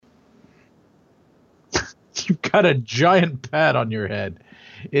You've got a giant pad on your head.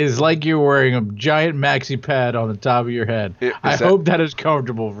 It's like you're wearing a giant maxi pad on the top of your head. I hope that is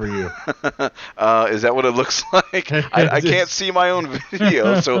comfortable for you. Is that what it looks like? I can't see my own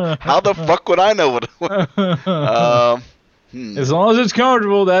video, so how the fuck would I know what As long as it's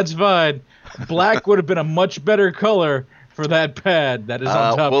comfortable, that's fine. Black would have been a much better color for that pad that is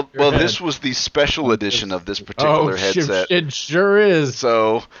on top of your head. This was the special edition of this particular headset. It sure is.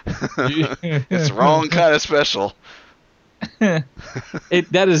 So, it's wrong kind of special. That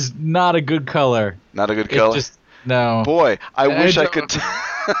is not a good color. Not a good color? No. Boy, I wish I could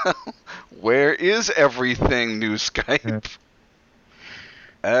tell. Where is everything, new Skype?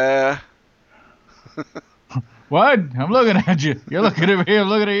 What? I'm looking at you. You're looking at me. I'm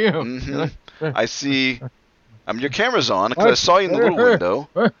looking at you. Mm-hmm. I see. Your camera's on because I saw you in the little window.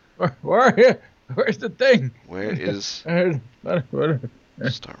 Where are you? Where's the thing? Where is... Start recording.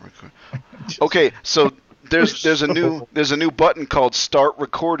 Okay, so there's a new button called Start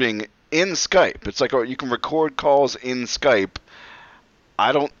Recording in Skype. It's like you can record calls in Skype.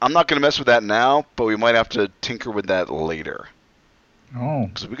 I'm not going to mess with that now, but we might have to tinker with that later. Oh.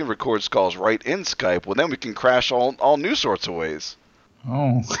 Because we can record calls right in Skype. Well, then we can crash all new sorts of ways.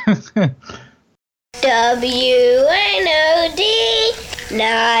 Oh. W-N-O-D,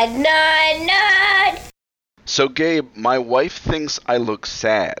 nod, nod, nod. So, Gabe, my wife thinks I look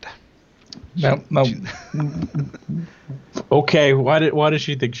sad. No. Okay, why does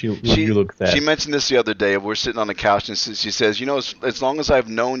she think you look sad? She mentioned this the other day. We're sitting on the couch, and she says, as long as I've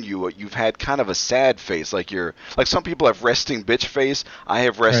known you, you've had kind of a sad face. Like some people have resting bitch face. I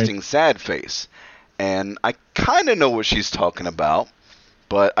have resting sad face. And I kind of know what she's talking about,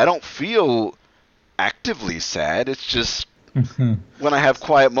 but I don't feel actively sad. It's just when I have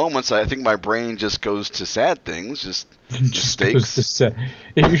quiet moments, I think my brain just goes to sad things, just mistakes. Goes to sad.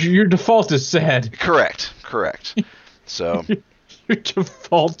 Your default is sad. Correct. So your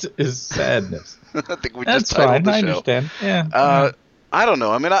default is sadness. I think we That's just titled fine. the show. I understand. Yeah. I don't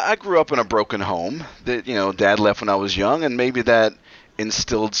know. I mean, I grew up in a broken home. That Dad left when I was young, and maybe that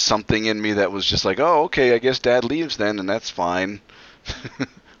instilled something in me that was just like, oh, okay, I guess Dad leaves then, and that's fine.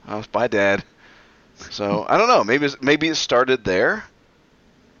 Bye, Dad. So I don't know. Maybe it started there.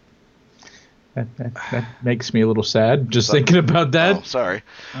 That makes me a little sad just thinking about that. Oh, sorry.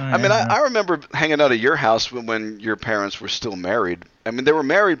 I mean, I remember hanging out at your house when your parents were still married. I mean, they were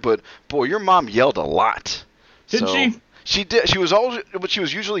married, but boy, your mom yelled a lot. Did she? She did. She was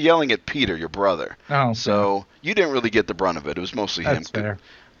usually yelling at Peter, your brother. Oh. So you didn't really get the brunt of it. It was mostly him. That's fair.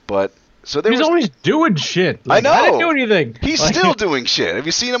 But he's always doing shit. I know. I didn't do anything. He's still doing shit. Have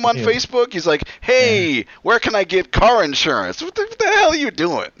you seen him on Facebook? He's like, hey, where can I get car insurance? What the hell are you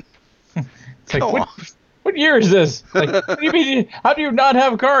doing? It's like, what year is this? Like, what do you mean? How do you not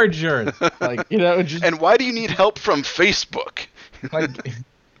have car insurance? Like, just, and why do you need help from Facebook? Like,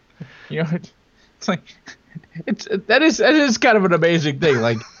 it's like, that is kind of an amazing thing.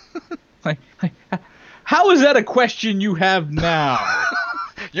 Like, how is that a question you have now?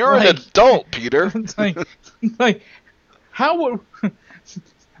 You're an adult, Peter. It's like, how?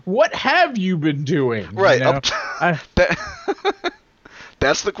 What have you been doing? Right.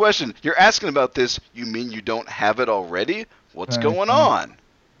 That's the question. You're asking about this. You mean you don't have it already? What's going on?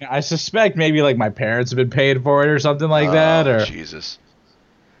 I suspect maybe like my parents have been paying for it or something like that. Or Jesus.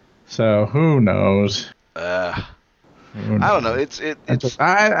 So who knows? I don't know.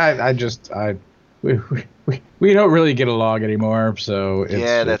 We don't really get along anymore. So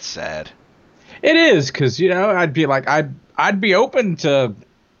that's sad. It is because I'd be like I'd be open to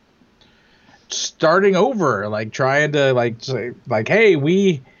starting over, like trying to say, hey,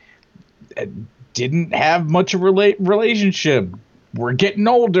 we didn't have much of a relationship. We're getting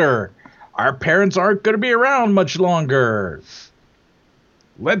older. Our parents aren't going to be around much longer.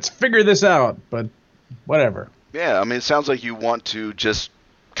 Let's figure this out. But whatever. Yeah, I mean, it sounds like you want to just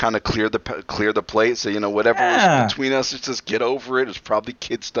kind of clear the plate. Say, whatever was between us, just get over it. It's probably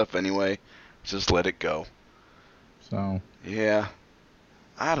kid stuff anyway. Just let it go. So yeah.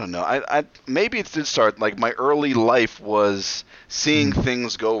 I don't know. I maybe it did start like my early life was seeing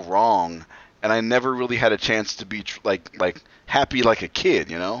things go wrong, and I never really had a chance to be like happy like a kid,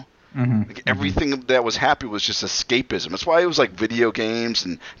 Mm-hmm. Like everything that was happy was just escapism. That's why it was like video games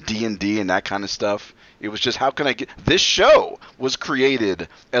and D&D and that kind of stuff. It was just how can I get this show was created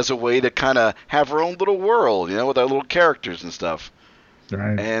as a way to kind of have our own little world, with our little characters and stuff.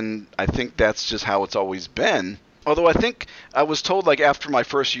 Right. And I think that's just how it's always been. Although I think I was told, like, after my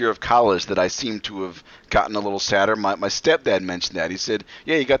first year of college that I seemed to have gotten a little sadder. My stepdad mentioned that. He said,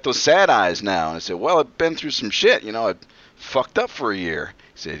 yeah, you got those sad eyes now. And I said, well, I've been through some shit. I fucked up for a year.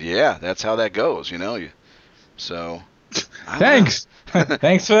 He said, yeah, that's how that goes, So, I don't Thanks.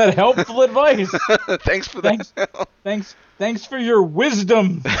 Thanks for that helpful advice. know. Thanks for that. Thanks for your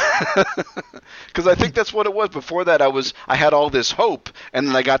wisdom. Because I think that's what it was. Before that, I had all this hope, and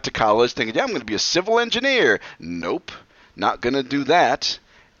then I got to college thinking, yeah, I'm going to be a civil engineer. Nope, not going to do that.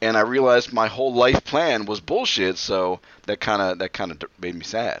 And I realized my whole life plan was bullshit. So that kind of made me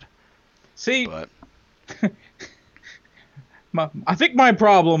sad. See, But I think my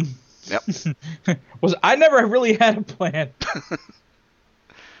problem yep. was I never really had a plan.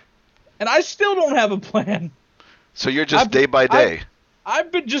 And I still don't have a plan. So you're just day by day.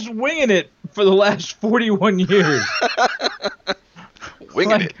 I've been just winging it for the last 41 years.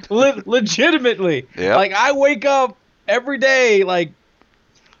 Winging it. Legitimately. Yep. Like, I wake up every day, like,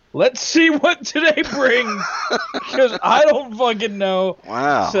 let's see what today brings. Because I don't fucking know.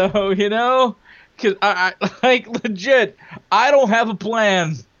 Wow. So, because I like, legit, I don't have a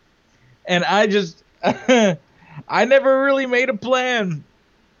plan. And I just, I never really made a plan.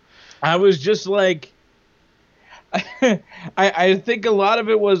 I was just like, I think a lot of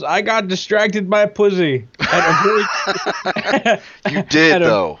it was I got distracted by pussy at a very You did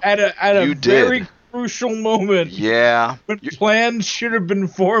though. At a You very did. crucial moment. Yeah. When plans should have been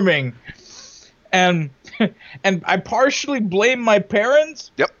forming, and I partially blame my parents.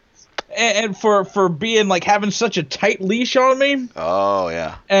 Yep. And for being like having such a tight leash on me. Oh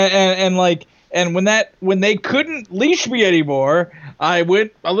yeah. And when they couldn't leash me anymore, I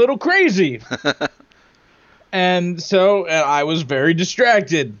went a little crazy. And so I was very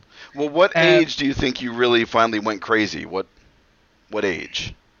distracted. Well, what age do you think you really finally went crazy? What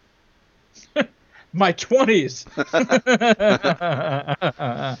age? My 20s.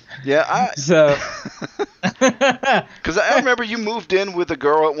 Yeah, So because I remember you moved in with a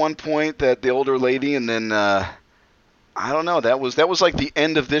girl at one point, the older lady, and then I don't know. That was like the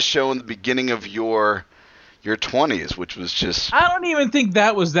end of this show and the beginning of your 20s, which was just. I don't even think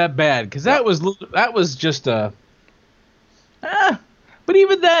that was that bad, because that was just a. But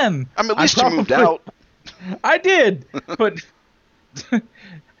even then, I mean, at least you moved out. I did, but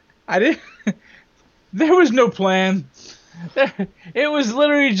I did. There was no plan. It was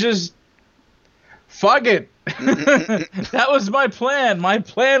literally just fuck it. That was my plan. My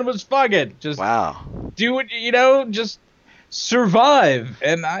plan was fuck it. Just wow. Do it. Just survive.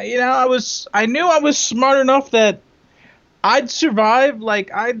 And I knew I was smart enough that I'd survive.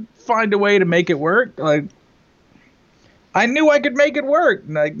 Like, I'd find a way to make it work. Like, I knew I could make it work.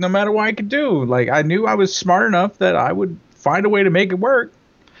 Like, no matter what I could do. Like, I knew I was smart enough that I would find a way to make it work.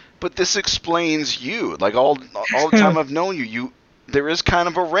 But this explains you. Like, all the time I've known you, there is kind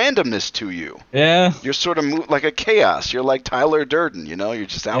of a randomness to you. Yeah. You're sort of like a chaos. You're like Tyler Durden, You're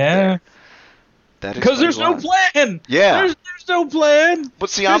just out there. Because there's no plan. Yeah. There's no plan. But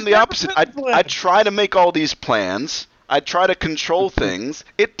see, I'm the opposite. I try to make all these plans. I try to control things.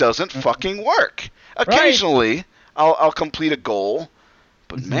 It doesn't fucking work. Occasionally, I'll complete a goal,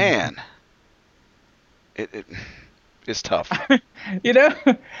 but man, it's tough.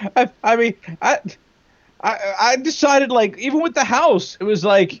 I mean, I decided, like, even with the house, it was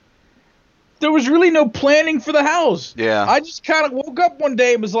like there was really no planning for the house. Yeah. I just kind of woke up one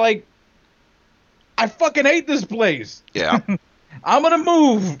day and was like, I fucking hate this place. Yeah. I'm gonna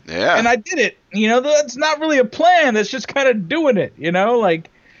move. Yeah. And I did it. That's not really a plan. That's just kind of doing it. Like.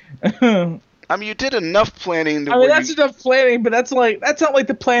 I mean, you did enough planning. That's enough planning, but that's not like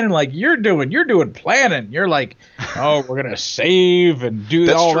the planning like you're doing. You're doing planning. You're like, oh, we're gonna save and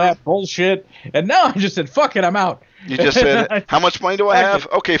do all that bullshit. And now I just said, fuck it, I'm out. You just said, how much money do I have?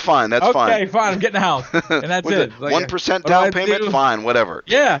 Okay, fine, that's fine. Okay, fine, I'm getting a house, and that's it. Like, 1% down payment, fine, whatever.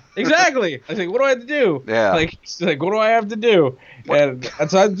 Yeah, exactly. I think, what do I have to do? Yeah. Like what do I have to do? And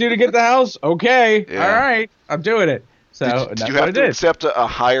that's what I have to do to get the house. Okay, yeah. All right, I'm doing it. So did you have to accept a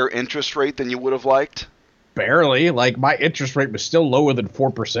higher interest rate than you would have liked? Barely. Like, my interest rate was still lower than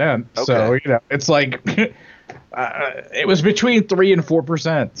 4%. Okay. So it's like it was between 3 and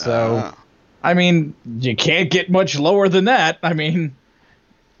 4%. So I mean, you can't get much lower than that. I mean,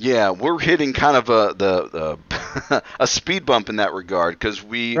 yeah, we're hitting kind of a speed bump in that regard, because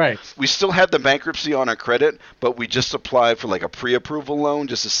we still had the bankruptcy on our credit, but we just applied for like a pre-approval loan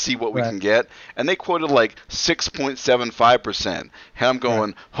just to see what we can get, and they quoted like 6.75%. And I'm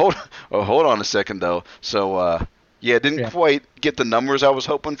going, hold on a second though. So didn't quite get the numbers I was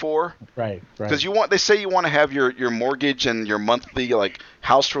hoping for. Right. Because they say you want to have your mortgage and your monthly like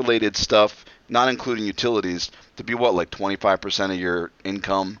house related stuff, not including utilities, to be like 25% of your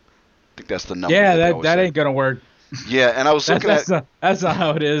income. I think that's the number. Yeah, that ain't gonna work. Yeah, and I was looking that's not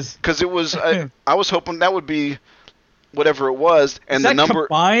how it is. Because it was I was hoping that would be whatever it was, and is the that number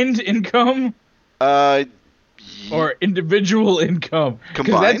combined income. or individual income? 'Cause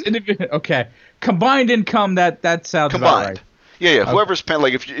Combined? Okay, combined income. That sounds about Combined. right. Yeah. Whoever's paying,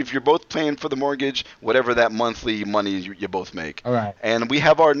 like if you're both paying for the mortgage, whatever that monthly money you both make. All right. And we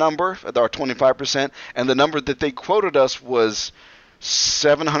have our number, our 25%, and the number that they quoted us was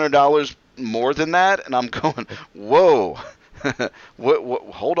 $700 more than that, and I'm going, whoa. what,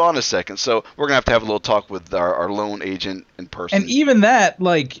 hold on a second. So we're gonna have a little talk with our loan agent in person. And even that,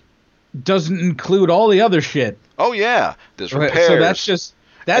 like, doesn't include all the other shit. Oh yeah, there's Okay, repairs. so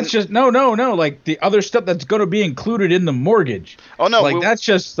that's just no. Like the other stuff that's going to be included in the mortgage. Oh no, like that's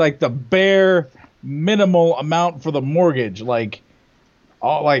just like the bare minimal amount for the mortgage. Like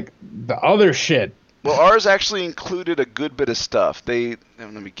all like the other shit. Well, ours actually included a good bit of stuff.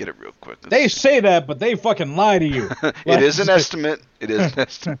 Let me get it real quick. They say that, but they fucking lie to you. It is an estimate. It is an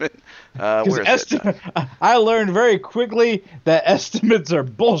estimate. Where is it? I learned very quickly that estimates are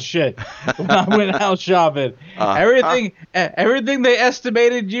bullshit when I went house shopping. Everything they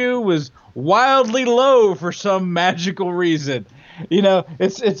estimated you was wildly low for some magical reason. You know,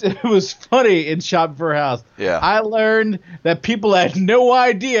 it was funny in Shop for a House. Yeah. I learned that people had no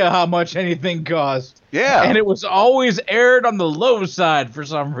idea how much anything cost. Yeah. And it was always aired on the low side for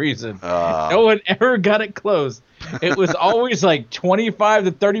some reason. No one ever got it close. It was always like 25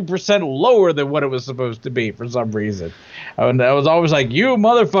 to 30% lower than what it was supposed to be for some reason. And I was always like, you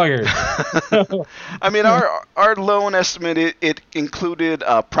motherfucker. I mean, our loan estimate, it included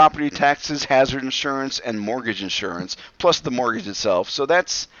property taxes, hazard insurance, and mortgage insurance, plus the mortgage itself. So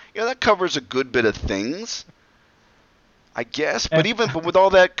that covers a good bit of things, I guess. But but with all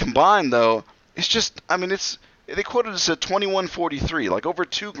that combined, though, it's just, I mean, they quoted us at $2,143, like over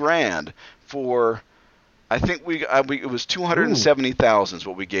 $2,000 for. I think it was 270,000 is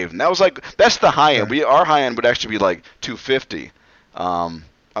what we gave them. That's the high end. Our high end would actually be like 250. I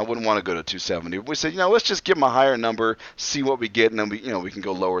wouldn't want to go to 270. We said, let's just give them a higher number, see what we get, and then we can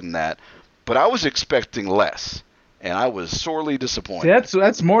go lower than that. But I was expecting less, and I was sorely disappointed. See,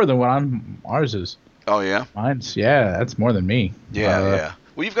 that's more than what ours is. Oh yeah. That's more than me. Yeah.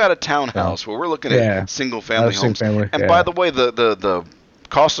 Well, you've got a townhouse where we're looking at single family homes. And by the way, the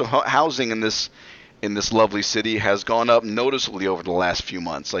cost of housing in this lovely city has gone up noticeably over the last few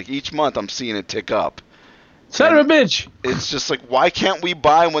months. Like each month I'm seeing it tick up. Son of a bitch. It's just like, why can't we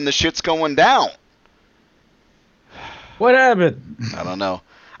buy when the shit's going down? What happened? I don't know.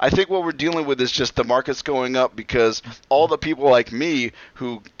 I think what we're dealing with is just the market's going up because all the people like me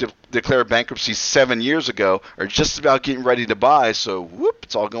who declared bankruptcy 7 years ago are just about getting ready to buy, so whoop,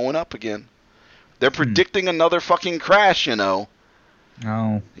 it's all going up again. They're predicting another fucking crash,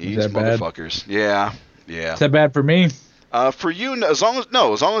 Oh, these is that bad? motherfuckers. Yeah. Is that bad for me? For you, as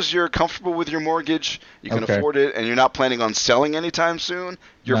long as you're comfortable with your mortgage, you can afford it, and you're not planning on selling anytime soon,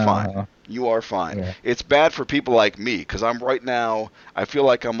 you're fine. You are fine. Yeah. It's bad for people like me because I feel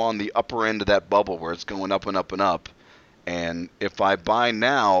like I'm on the upper end of that bubble where it's going up and up and up. And if I buy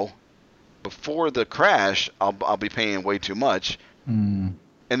now, before the crash, I'll be paying way too much. And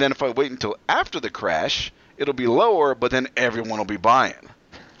then if I wait until after the crash, it'll be lower, but then everyone will be buying.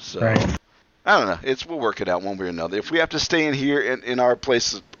 So I don't know. We'll work it out one way or another. If we have to stay in here in our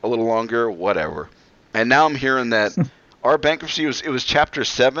place a little longer, whatever. And now I'm hearing that our bankruptcy was Chapter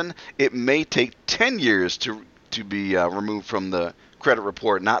 7. It may take 10 years to be removed from the credit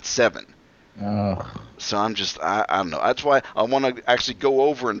report, not 7. So I'm just I don't know. That's why I want to actually go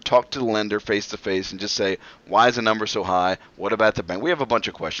over and talk to the lender face to face and just say, why is the number so high? What about the bank? We have a bunch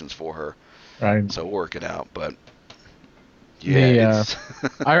of questions for her. Right. So we'll work it out, but I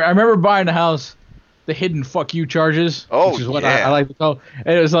remember buying a house, the hidden fuck you charges, which is what I like to call.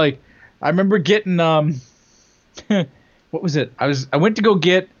 And it was like, I remember getting what was it? I went to go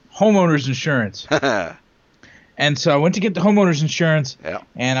get homeowners insurance. And so I went to get the homeowners insurance,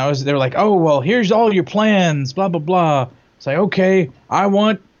 and they were like, oh, well, here's all your plans, blah, blah, blah. It's like, okay, I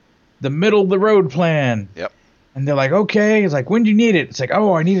want the middle of the road plan. Yep. And they're like, okay. It's like, when do you need it? It's like,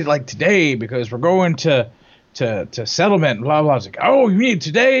 oh, I need it like today because we're going to settlement, blah, blah. It's like, oh, you need it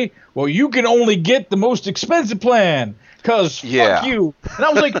today? Well, you can only get the most expensive plan because fuck you. And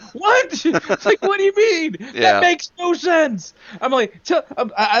I was like, what? It's like, what do you mean? That makes no sense. I'm like,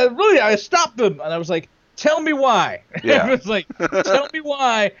 I stopped them, and I was like, tell me why. Yeah. I was like, tell me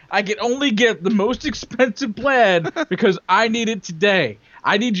why I can only get the most expensive plan because I need it today.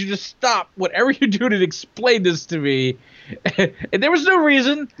 I need you to stop whatever you're doing and explain this to me. And there was no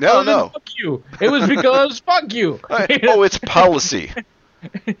reason. No. Fuck you. It was because fuck you. Oh, it's policy.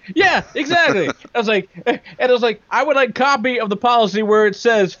 Yeah, exactly. I was like, I would like copy of the policy where it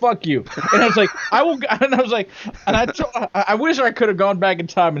says "fuck you," and I was like, I will. And I was like, I wish I could have gone back in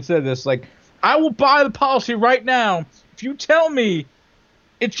time and said this. Like, I will buy the policy right now if you tell me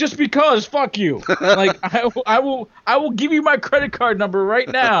it's just because. Fuck you. Like I will give you my credit card number right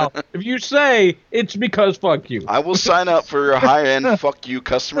now if you say it's because. Fuck you. I will sign up for your high-end fuck you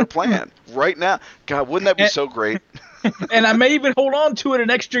customer plan right now. God, wouldn't that be so great? And I may even hold on to it an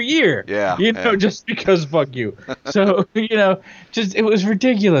extra year. Yeah. Just because fuck you. So, just it was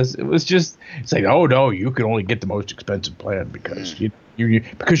ridiculous. It was just it's like, oh no, you can only get the most expensive plan because you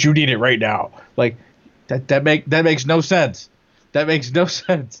because you need it right now. Like that makes no sense. That makes no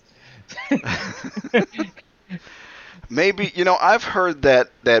sense. Maybe, I've heard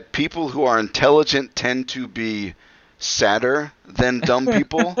that people who are intelligent tend to be sadder than dumb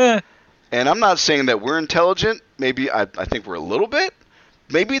people. And I'm not saying that we're intelligent. Maybe I think we're a little bit.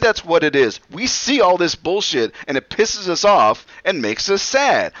 Maybe that's what it is. We see all this bullshit, and it pisses us off and makes us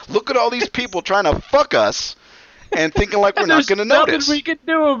sad. Look at all these people trying to fuck us and thinking like we're not going to notice. There's nothing we can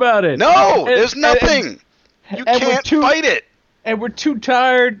do about it. No, there's nothing. You can't fight it. And we're too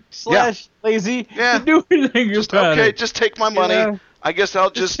tired / lazy to do anything about it. Okay, just take my money. I guess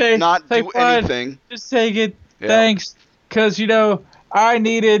I'll just not do anything. Just take it. Yeah. Thanks. Because, I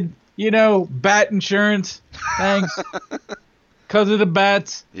needed... bat insurance. Thanks. Because of the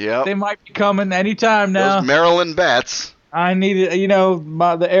bats. Yeah. They might be coming anytime now. Those Maryland bats. I needed,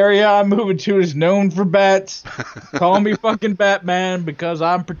 the area I'm moving to is known for bats. Call me fucking Batman because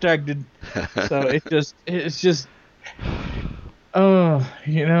I'm protected. So it's just,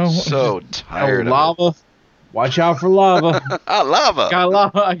 So tired of lava. It. Watch out for lava. Lava.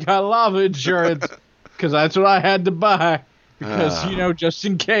 I got lava insurance because that's what I had to buy. Because, just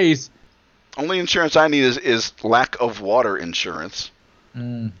in case. Only insurance I need is lack of water insurance.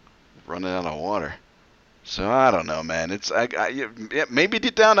 Running out of water. So I don't know, man. It's maybe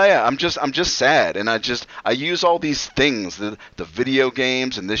deep down I'm just sad, and I use all these things, the video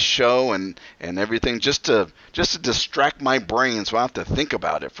games and this show and everything just to distract my brain, so I have to think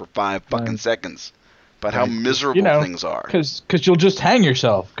about it for 5 fucking seconds about how miserable things are. Because you'll just hang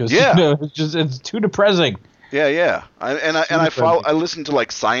yourself. Because it's too depressing. Yeah. I listen to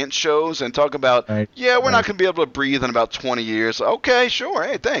like science shows and talk about we're not gonna be able to breathe in about 20 years. Okay, sure.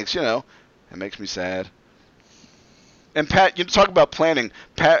 Hey, thanks. It makes me sad. And Pat, you talk about planning.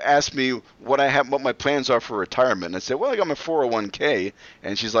 Pat asked me what my plans are for retirement. And I said, well, I got my 401k.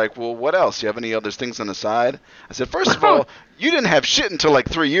 And she's like, well, what else? You have any other things on the side? I said, first of all, you didn't have shit until like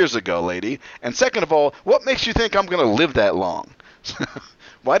 3 years ago, lady. And second of all, what makes you think I'm gonna live that long?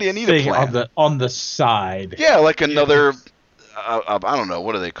 Why do you need a plan? On the side. Yeah, like another, I don't know,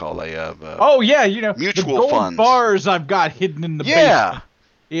 what do they call mutual the funds. Bars I've got hidden in the basement.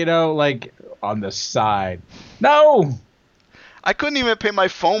 Like on the side. No. I couldn't even pay my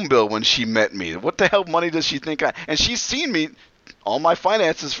phone bill when she met me. What the hell money does she think and she's seen me, all my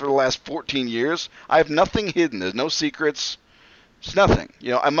finances for the last 14 years. I have nothing hidden. There's no secrets. It's nothing.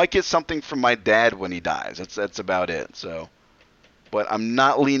 I might get something from my dad when he dies. That's about it. So. But I'm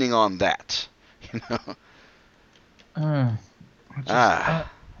not leaning on that, I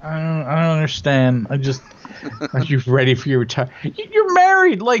don't understand. Are you ready for your retirement? You're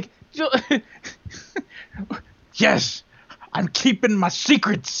married, yes, I'm keeping my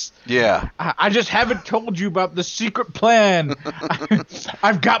secrets. Yeah. I just haven't told you about the secret plan.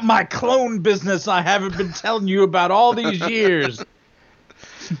 I've got my clone business I haven't been telling you about all these years.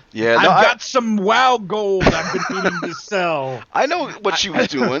 Yeah, I've got some WoW gold I've been needing to sell. I know what she was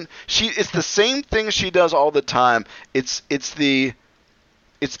doing. It's the same thing she does all the time. It's the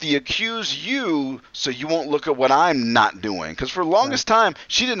accuse you so you won't look at what I'm not doing. Because for the longest time,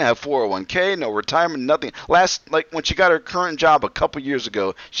 she didn't have 401k, no retirement, nothing. When she got her current job a couple years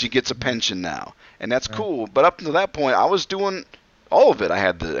ago, she gets a pension now, and that's cool. But up to that point, I was doing all of it. I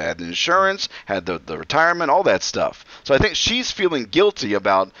had the insurance, had the retirement, all that stuff. So I think she's feeling guilty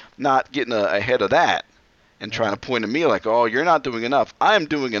about not getting ahead of that and trying to point at me like, oh, you're not doing enough. I'm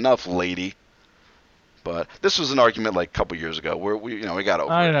doing enough, lady. But this was an argument like a couple years ago where we got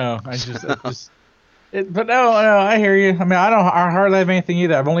over it. I know. But no, I hear you. I mean, I hardly have anything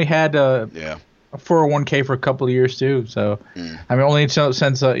either. I've only had a 401k for a couple of years too. So I mean, only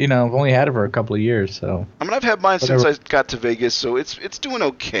since I've only had it for a couple of years. So I mean, I've had mine since I got to Vegas, so it's doing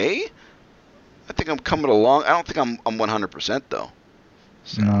okay. I think I'm coming along. I don't think I'm 100% though.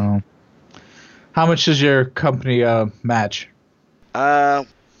 So. No. How much does your company match?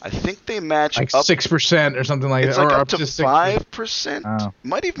 I think they match like up 6% or something like that. It's like up to 5%. Oh,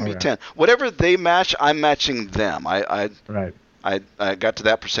 might even be 10. Whatever they match, I'm matching them. I got to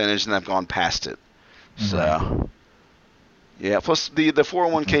that percentage and I've gone past it. So yeah. Plus the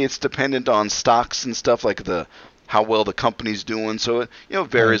 401k, it's dependent on stocks and stuff like how well the company's doing. So it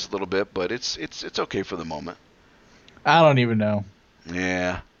varies a little bit, but it's okay for the moment. I don't even know.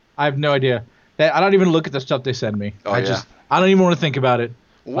 Yeah. I have no idea. I don't even look at the stuff they send me. Oh, yeah? I don't even want to think about it.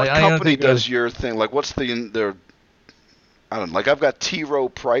 What company does your thing? Like, what's their? I don't know. Like, I've got T. Rowe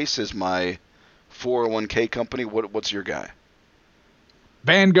Price as my 401k company. What's your guy?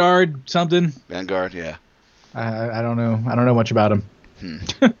 Vanguard something. Vanguard, yeah. I don't know. I don't know much about him.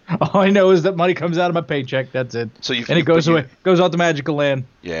 All I know is that money comes out of my paycheck. That's it. So and it goes away. Goes out to magical land.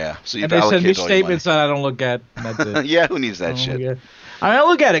 Yeah. So and they send me statements that I don't look at. And that's it. Yeah. Who needs that shit? I don't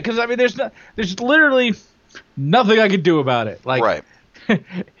look at it because there's literally nothing I can do about it. Like, right.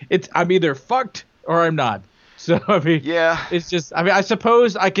 I'm either fucked or I'm not. So yeah. It's just I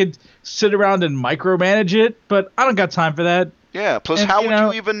suppose I could sit around and micromanage it, but I don't got time for that. Yeah. Plus, how would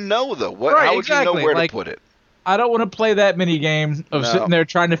you even know though? How would you know where to put it? I don't want to play that mini game of sitting there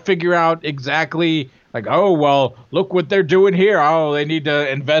trying to figure out exactly like, oh, well, look what they're doing here. Oh, they need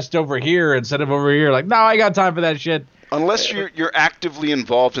to invest over here instead of over here. Like, no, I got time for that shit. Unless you're actively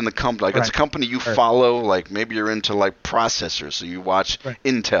involved in the company, like it's a company you follow, like maybe you're into like processors, so you watch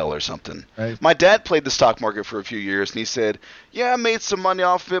Intel or something. Right. My dad played the stock market for a few years, and he said, yeah, I made some money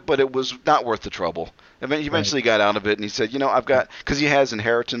off of it, but it was not worth the trouble. He eventually got out of it, and he said, because he has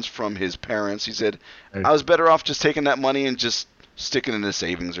inheritance from his parents, he said, I was better off just taking that money and just sticking it in the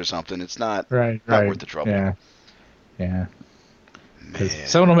savings or something. It's not worth the trouble. Yeah.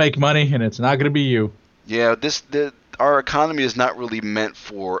 Someone will make money, and it's not going to be you. Yeah, our economy is not really meant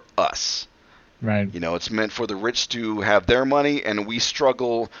for us. Right. It's meant for the rich to have their money, and we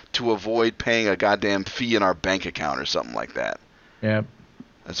struggle to avoid paying a goddamn fee in our bank account or something like that. Yeah.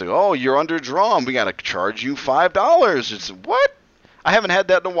 It's like, oh, you're underdrawn. We got to charge you $5. It's what? I haven't had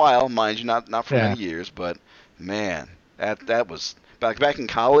that in a while, mind you, not for many years, but man, that was back in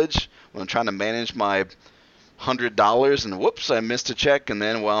college when I'm trying to manage my $100, and whoops, I missed a check, and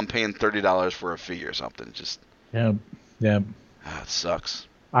then I'm paying $30 for a fee or something. Just yeah. It sucks.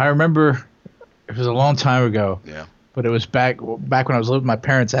 I remember it was a long time ago. Yeah. But it was back when I was living with my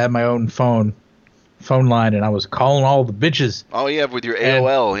parents. I had my own phone line, and I was calling all the bitches. Oh yeah, with your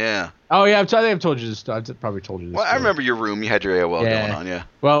AOL, yeah. Oh yeah, I think I've told you this. I've probably told you this. Well, I remember your room. You had your AOL going on, yeah.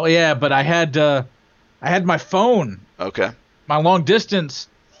 Well, yeah, but I had my phone. Okay. My long distance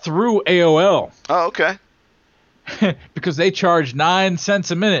through AOL. Oh, okay. Because they charged 9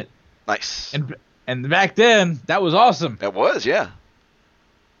 cents a minute. Nice. And back then, that was awesome. That was, yeah.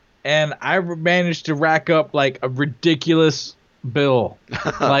 And I managed to rack up like a ridiculous bill,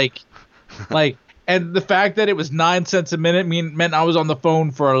 and the fact that it was 9 cents a minute meant I was on the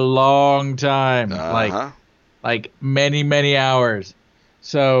phone for a long time, like many, many hours.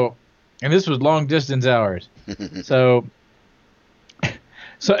 So, and this was long distance hours. So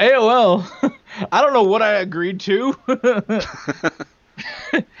AOL, I don't know what I agreed to,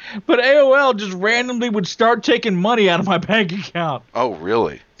 but AOL just randomly would start taking money out of my bank account. Oh,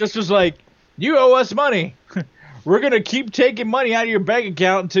 really? Just was like, you owe us money. We're going to keep taking money out of your bank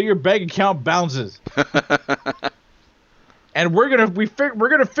account until your bank account bounces. And we're going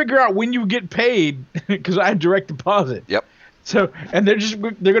to figure out when you get paid because I had direct deposit. Yep. So, and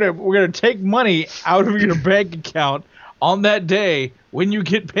we're going to take money out of your bank account on that day when you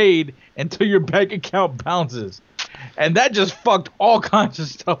get paid until your bank account bounces. And that just fucked all kinds of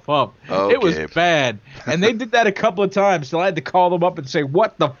stuff up. Okay. It was bad. And they did that a couple of times, so I had to call them up and say,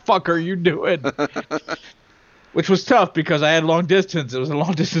 what the fuck are you doing? Which was tough because I had long distance. It was a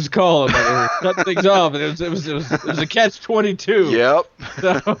long distance call. And they were cutting things off, and it was a catch-22. Yep.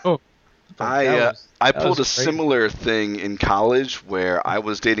 So, I pulled a similar thing in college where I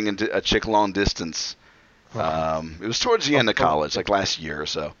was dating a chick long distance. It was towards the end of college, like last year or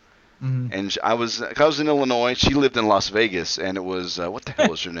so. Mm-hmm. And I was in Illinois. She lived in Las Vegas, and it was what the hell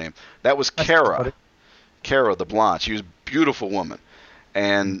was her name? That was Kara. Kara, the blonde. She was a beautiful woman,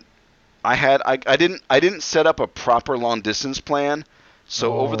 and I didn't set up a proper long distance plan.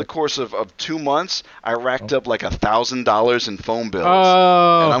 So over the course of 2 months, I racked up like $1,000 in phone bills,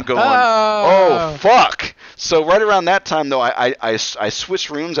 and I'm going, oh fuck! So right around that time, though, I switched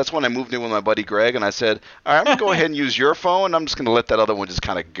rooms. That's when I moved in with my buddy Greg, and I said, all right, I'm gonna go ahead and use your phone. I'm just gonna let that other one just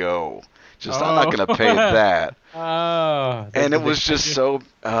kind of go. I'm not gonna pay that. And it was just so,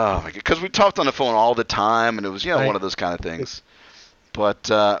 because we talked on the phone all the time, and it was one of those kind of things.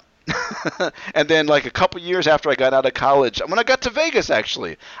 But and then like a couple years after I got out of college, when I got to Vegas,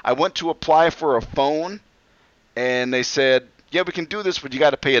 actually, I went to apply for a phone, and they said, yeah, we can do this, but you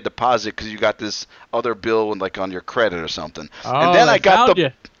got to pay a deposit because you got this other bill like on your credit or something. Oh, and then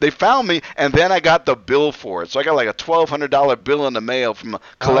you. They found me, and then I got the bill for it. So I got like a $1,200 bill in the mail from a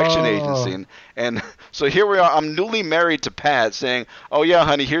collection agency, and so here we are. I'm newly married to Pat, saying, "Oh yeah,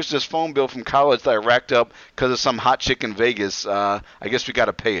 honey, here's this phone bill from college that I racked up because of some hot chick in Vegas. I guess we got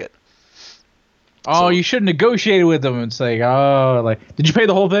to pay it." Oh, So- you should have negotiated with them and say, did you pay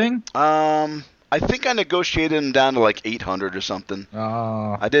the whole thing? I think I negotiated him down to like 800 or something.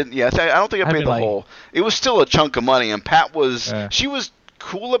 Oh, I didn't. Yeah, I don't think I I'd paid be the like- whole. It was still a chunk of money, and Pat was. Yeah. She was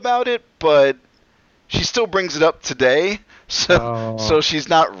cool about it, but she still brings it up today. So, Oh. so she's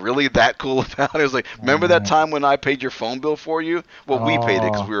not really that cool about it. It was like, remember that time when I paid your phone bill for you? Well, we paid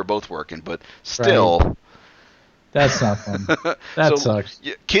it because we were both working, but still. that's not fun. That sucks.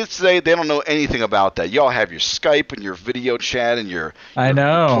 Kids today, they don't know anything about that. Y'all have your Skype and your video chat and your I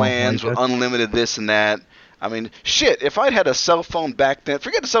know. plans Like, with unlimited this and that. I mean, shit, if I'd had a cell phone back then,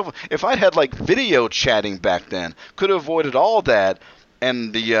 forget the cell phone, if I'd had like video chatting back then, could have avoided all that,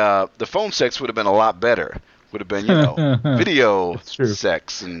 and the phone sex would have been a lot better. Would have been, video That's true.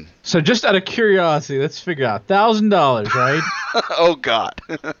 sex and So just out of curiosity, let's figure out $1,000, right? oh god.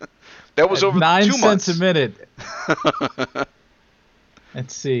 That was over 9 2 cents months. a minute.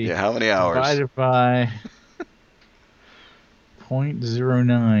 Let's see. Yeah, how many hours? Divided by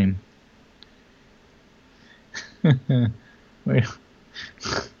 0.09. Wait.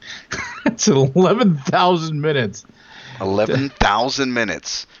 It's 11,000 minutes. 11,000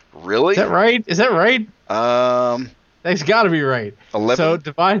 minutes. Really? Is that right? Is that right? That's got to be right. 11. So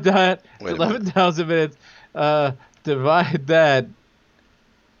divide that. Wait a minute. 11,000 minutes. Divide that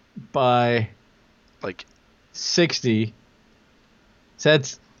by Like 60. So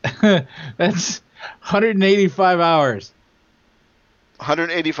that's 185 hours.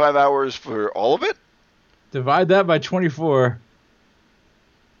 185 hours for all of it? Divide that by 24.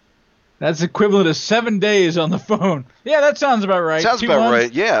 That's equivalent to 7 days on the phone. Yeah, that sounds about right. Sounds 2 about months?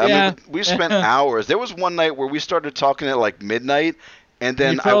 right. Yeah. Yeah. I mean, we spent hours. There was one night where we started talking at like midnight, and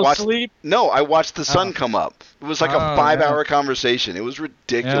then You fell I watched. asleep? No, I watched the sun Oh. come up. It was like a Oh, 5-hour conversation. It was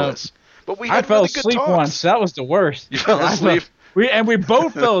ridiculous. But we I had fell really good asleep talks. once. That was the worst. You fell I fell- asleep? We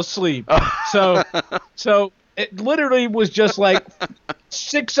both fell asleep. So it literally was just like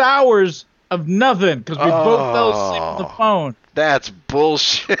 6 hours of nothing because we both fell asleep on the Oh. phone. That's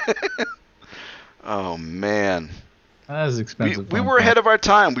bullshit. Oh man. That was We, expensive. we were ahead of our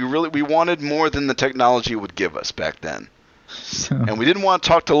time. We wanted more than the technology would give us back then. And we didn't want to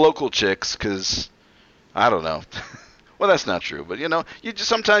talk to local chicks because, I don't know. Well, that's not true, but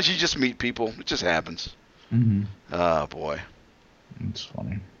sometimes you just meet people. It just happens. Mm-hmm. Oh boy. It's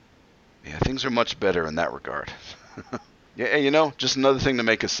funny. Yeah, things are much better in that regard. Yeah, and just another thing to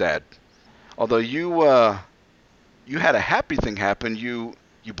make us sad. Although you had a happy thing happen. You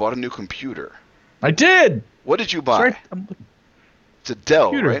bought a new computer. I did. What did you buy? Sorry. It's a Dell,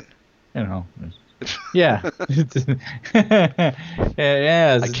 Computer. right? Yeah. Yeah. It's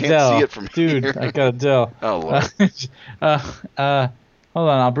I a can't Dell. see it from Dude, here. I got a Dell. Oh Lord. Hold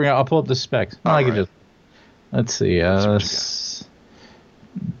on. I'll pull up the specs. All I can right. just. Let's see. see what you got.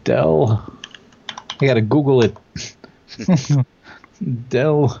 Dell. I gotta Google it.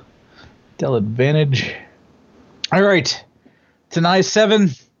 Dell Advantage. All right. It's an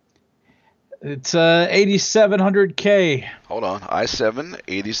i7. It's 8700K. Hold on. i7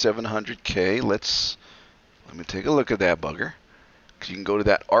 8700K. Let me take a look at that bugger. 'Cause you can go to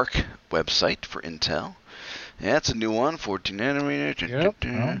that ARC website for Intel. Yeah, it's a new one, 14 nanometer. Yep.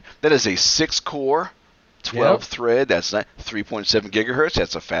 Oh. That is a 6-core, 12-thread. That's 3.7 gigahertz.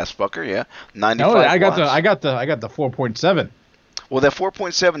 That's a fast fucker. Yeah, 95 No, I got watts. the 4.7. Well, that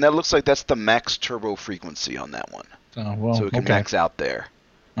 4.7. That looks like that's the max turbo frequency on that one. Oh, well, So it can okay. max out there.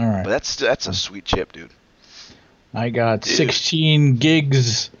 All right. But that's a sweet chip, dude. I got 16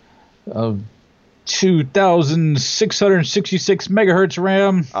 gigs of 2,666 megahertz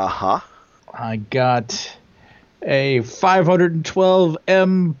RAM. Uh-huh. I got a 512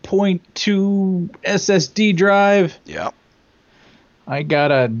 M.2 SSD drive. Yep. I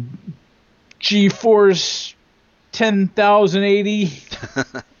got a GeForce 10,080.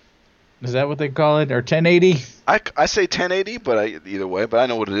 Is that what they call it? Or 1080? I say 1080, but either way, but I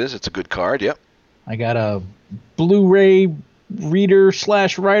know what it is. It's a good card. Yep. I got a Blu-ray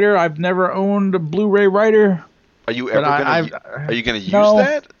reader/writer. I've never owned a Blu-ray writer. Are you ever gonna? Are you gonna use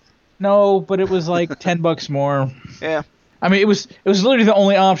that? No, but it was like $10 more. Yeah. I mean, it was literally the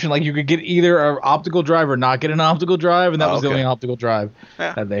only option. Like you could get either an optical drive or not get an optical drive, and that was the okay. only optical drive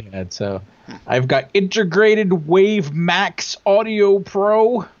Yeah. that they had. So I've got integrated Wave Max Audio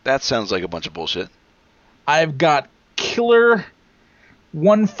Pro. That sounds like a bunch of bullshit. I've got killer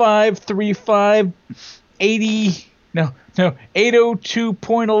 1535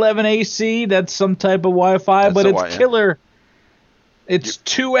 802.11 AC. That's some type of Wi-Fi, but it's killer. It's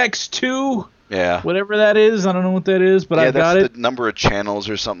 2x2. Yeah. Whatever that is, I don't know what that is, but I got it. That's the number of channels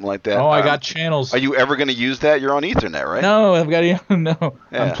or something like that. Oh, I got channels. Are you ever going to use that? You're on Ethernet, right? No, no.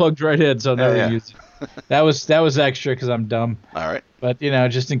 Yeah. I'm plugged right in, so I'll never use it. That was extra because I'm dumb. All right. But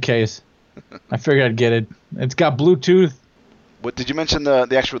just in case, I figured I'd get it. It's got Bluetooth. What did you mention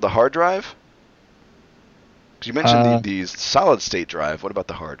the hard drive? Because you mentioned the solid state drive. What about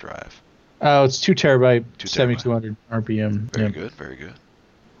the hard drive? Oh, it's 2 terabyte, 7200 RPM. Very good, very good.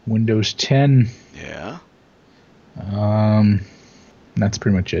 Windows 10. Yeah. That's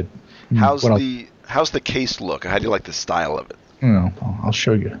pretty much it. How's the case look? How do you like the style of it? No, I'll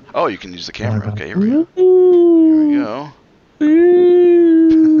show you. Oh, you can use the camera. Okay, here we go. Here we go.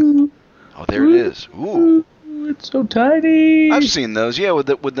 Oh, there it is. Ooh. It's so tiny. I've seen those. Yeah, with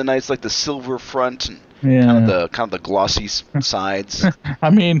the nice the silver front and kind of the glossy sides.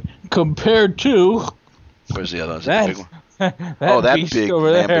 I mean, compared to. Where's the other one? Is that the big one? that big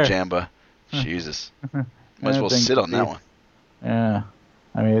Mamba Jamba. Jesus. Might as well sit on that one. Yeah.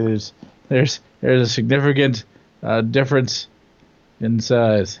 I mean, there's a significant difference in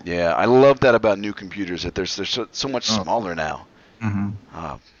size. Yeah, I love that about new computers, that they're so much smaller now. Mm-hmm.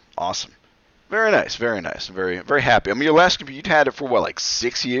 Awesome. Very nice, very nice. Very, very happy. I mean, your last computer, you'd had it for,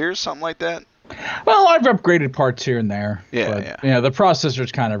 6 years, something like that? Well, I've upgraded parts here and there. Yeah, but, the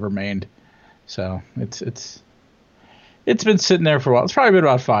processor's kind of remained. So it's been sitting there for a while. It's probably been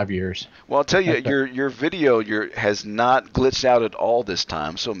about 5 years. Well, I'll tell you, your video has not glitched out at all this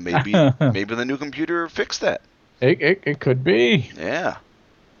time, so maybe the new computer fixed that. It could be. Yeah.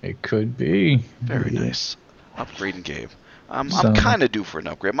 It could be. Very nice. Upgrading Gabe. I'm kind of due for an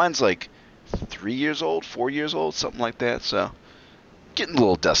upgrade. Mine's 3 years old, 4 years old, something like that, so getting a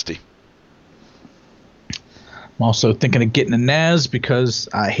little dusty. I'm also thinking of getting a NAS because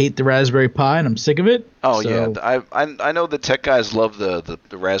I hate the Raspberry Pi and I'm sick of it. Oh, so. Yeah. I know the tech guys love the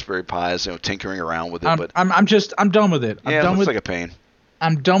Raspberry Pis, tinkering around with it, but I'm done with it. It looks like a pain.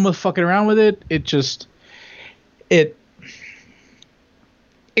 I'm done with fucking around with it. It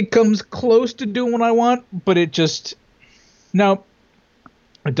comes close to doing what I want, but it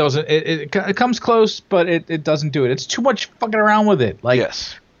doesn't. It comes close, but it doesn't do it. It's too much fucking around with it.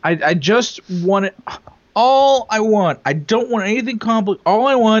 Yes. I just want it. All I want. I don't want anything complicated. All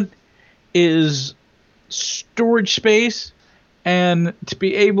I want is storage space and to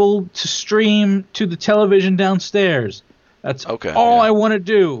be able to stream to the television downstairs. That's all I want to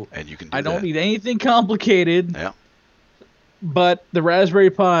do. And you can do I don't need anything complicated. Yeah. But the Raspberry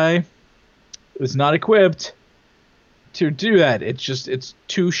Pi is not equipped to do that. It's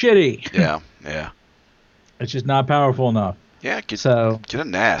too shitty. Yeah. It's just not powerful enough. Yeah, get a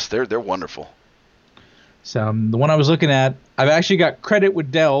NAS. They're wonderful. So the one I was looking at, I've actually got credit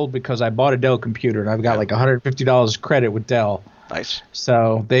with Dell because I bought a Dell computer and I've got $150 credit with Dell. Nice.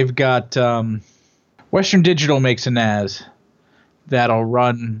 So they've got Western Digital makes a NAS that'll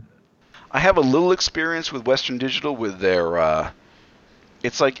run. I have a little experience with Western Digital with their.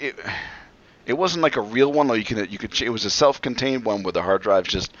 It's it wasn't like a real one. Like it was a self-contained one where the hard drive's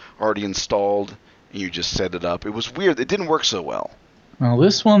just already installed and you just set it up. It was weird. It didn't work so well. Well,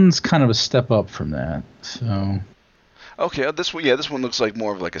 this one's kind of a step up from that. So. Okay, this one looks like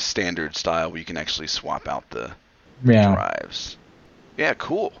more of a standard style where you can actually swap out the drives. Yeah,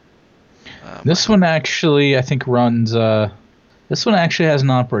 cool. This one actually, I think, runs. This one actually has an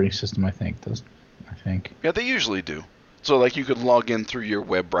operating system. I think. Yeah, they usually do. So you could log in through your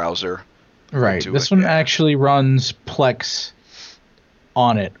web browser. Right. This one actually runs Plex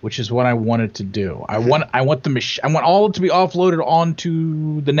on it, which is what I wanted to do. I want the machine. I want all it to be offloaded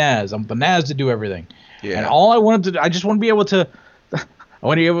onto the NAS. I want the NAS to do everything. Yeah. And all I wanted to do, I just want to be able to.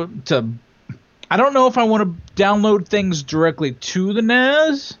 I don't know if I want to download things directly to the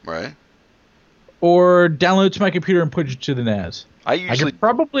NAS. Right. Or download it to my computer and put it to the NAS. I could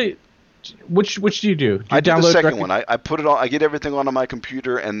probably. Which do you do? I do the second one. I put it on. I get everything onto my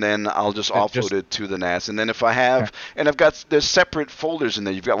computer, and then I'll just offload it to the NAS. And then if I have, and there's separate folders in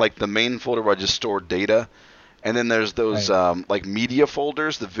there. You've got the main folder where I just store data, and then there's those media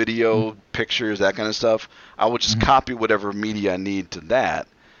folders, the video, pictures, that kind of stuff. I will just copy whatever media I need to that,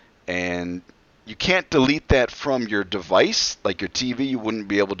 and you can't delete that from your device, like your TV. You wouldn't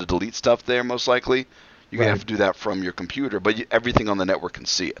be able to delete stuff there most likely. You're gonna have to do that from your computer, but everything on the network can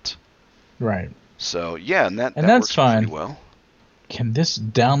see it. Right. So yeah, and that that's works fine. pretty well. Can this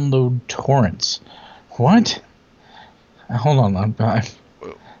download torrents? What? Hold on.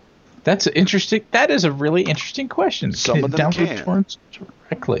 That's interesting. That is a really interesting question. Some of them download can. torrents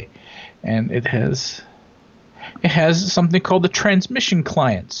directly, and it has something called the transmission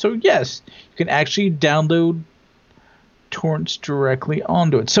client. So yes, you can actually download torrents directly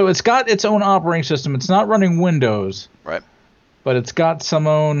onto it. So it's got its own operating system. It's not running Windows, Right. but it's got some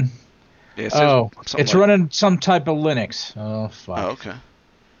own. Yeah, it says something It's like- running some type of Linux. Oh fuck. Oh, okay.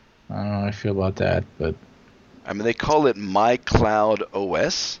 I don't know how I feel about that, but I mean, they call it MyCloud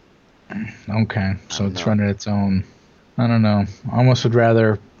OS. okay. So don't it's know. running its own. I don't know. I almost would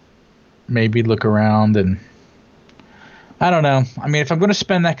rather maybe look around and. I don't know. I mean, if I'm going to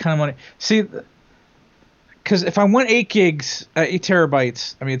spend that kind of money, see, because if I want 8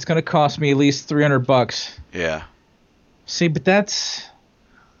 terabytes, I mean, it's going to cost me at least $300. Yeah. See, but that's.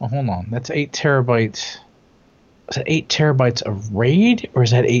 Well, hold on. That's 8 terabytes. Is that 8 terabytes of RAID, or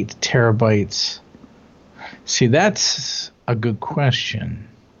is that 8 terabytes? See, that's a good question.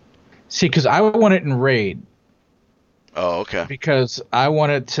 See, because I want it in RAID. Oh, okay. Because I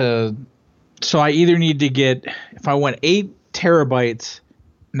want it to. So I either need to get. If I want 8 terabytes.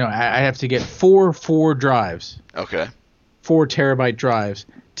 No, I have to get four drives. Okay. 4 terabyte drives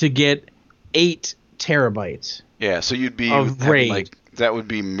to get 8 terabytes. Yeah, so you'd be Of having, RAID. like, that would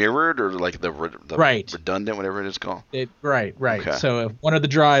be mirrored or like the Right. redundant, whatever it is called. Right. Okay. So if one of the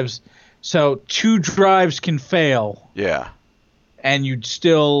drives, so 2 drives can fail, Yeah. and you'd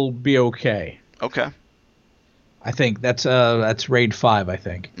still be okay. Okay. I think that's RAID 5. I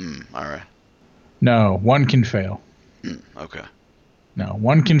think. All right. No, 1 can fail. Okay. No,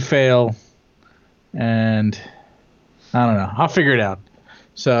 1 can fail, and I don't know. I'll figure it out.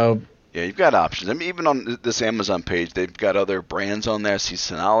 So Yeah, you've got options. I mean, even on this Amazon page, they've got other brands on there. I see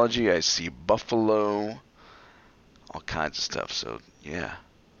Synology, I see Buffalo, all kinds of stuff. So, yeah,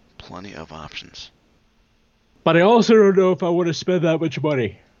 plenty of options. but I also don't know if I want to spend that much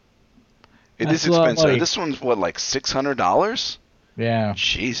money. It That's is a lot of expensive. money. This one's, what, like $600? Yeah,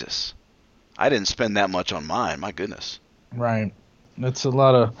 Jesus. I didn't spend that much on mine. My goodness. right. That's a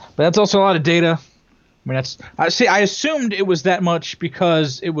lot of, but that's also a lot of data. I mean, I assumed it was that much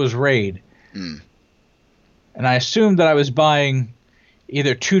because it was RAID. Mm. And I assumed that I was buying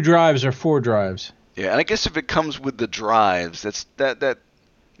either 2 drives or 4 drives. Yeah, and I guess if it comes with the drives, that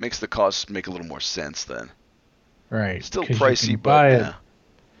makes the cost make a little more sense then. Right. It's still 'cause you pricey, can but buy it. yeah.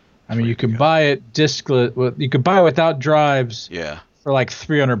 I mean, you pretty could good. buy it diskless. Well, you could buy it without drives Yeah. for like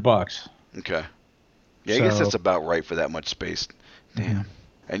 $300. Okay. Yeah, I guess So- that's about right for that much space. Damn.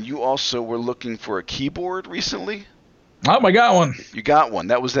 And you also were looking for a keyboard recently? Oh, I got one. You got one.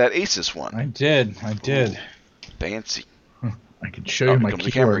 That was that Asus one. I did. Fancy. I can show Oh, you here my comes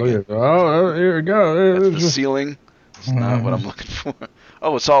the keyboard. camera Look at it. Oh, here we go. That's the ceiling. It's not what I'm looking for.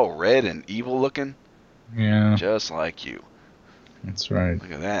 Oh, it's all red and evil looking? Yeah, Just like you. that's right.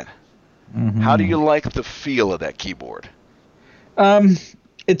 Look at that. Mhm. How do you like the feel of that keyboard?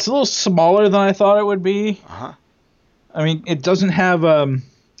 It's a little smaller than I thought it would be. Uh-huh. I mean, it doesn't have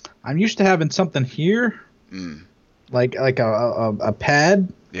I'm used to having something here, Mm. like a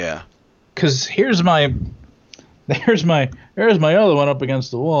pad. Yeah. Cause there's my other one up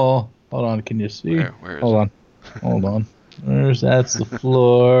against the wall. Hold on, can you see? Where is Hold on. That's the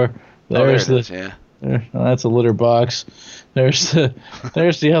floor. Oh, there There's it is, yeah. that's a litter box. There's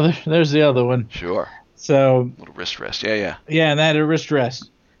the other one. Sure. So Little wrist rest. Yeah. yeah, and that had a wrist rest.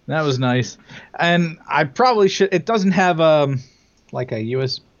 That was nice. And I probably should. It doesn't have like a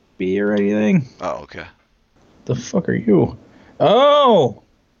USB or anything. Oh, okay. The fuck are you? Oh.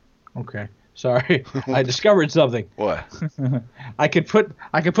 Okay. Sorry. I discovered something. What? I could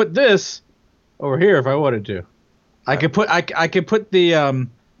put this over here if I wanted to. I could put the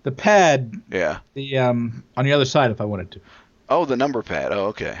pad Yeah. on the other side if I wanted to. Oh, the number pad. Oh,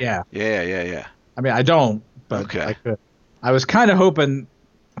 okay. Yeah. Yeah. I mean, I don't, but Okay. I could. I was kind of hoping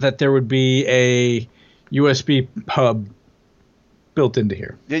that there would be a USB hub built into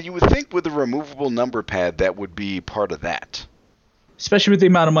here, Yeah, you would think with a removable number pad that would be part of that. especially with the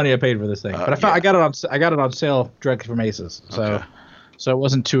amount of money I paid for this thing. But Yeah. I got it on sale directly from Asus, Okay. so it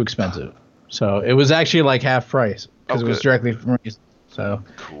wasn't too expensive. So it was actually like half price because Oh, it was good. directly from Asus. So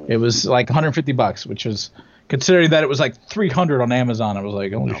Cool. it was like $150, which was considering that it was like $300 on Amazon. I was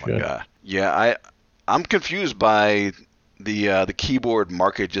like, holy Oh shit. my god. Yeah, I'm confused by the keyboard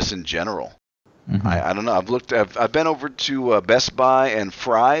market just in general. Mhm. I don't know. I've been over to Best Buy and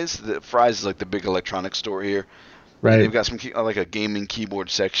Fry's. Fry's is like the big electronics store here. Right. They've got some like a gaming keyboard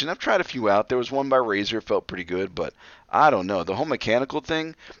section. I've tried a few out. There was one by Razer, felt pretty good, but I don't know. The whole mechanical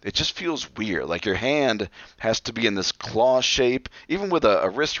thing, it just feels weird. Like your hand has to be in this claw shape. Even with a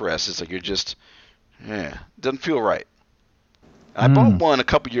wrist rest, it's like you're just, doesn't feel right. I bought one a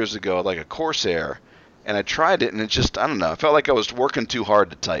couple years ago, like a Corsair, and I tried it, and it just, I don't know, I felt like I was working too hard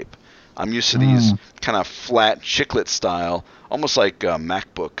to type. I'm used to these kind of flat chiclet style, almost like a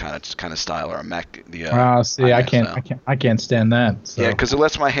MacBook kind of style, or a Mac. See, I can't stand that. So. Yeah, because it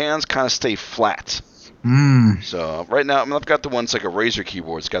lets my hands kind of stay flat. So right now, I've got the ones like a Razer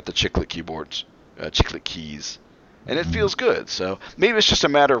keyboard. It's got the chiclet keyboards, chiclet keys, and it feels good. So maybe it's just a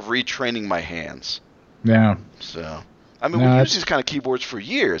matter of retraining my hands. Yeah. So I mean, we use these kind of keyboards for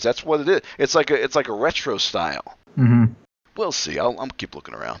years. That's what it is. It's like a retro style. Mm-hmm. We'll see. I'll keep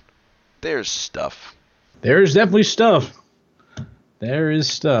looking around. There's stuff. There's definitely stuff. There is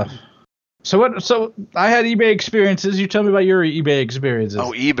stuff. So I had eBay experiences. You tell me about your eBay experiences.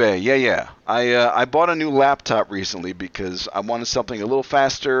 Oh, eBay. Yeah. I bought a new laptop recently because I wanted something a little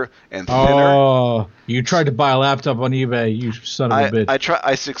faster and thinner. Oh, you tried to buy a laptop on eBay, you son of a bitch.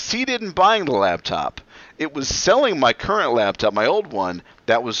 I succeeded in buying the laptop. It was selling my current laptop, my old one.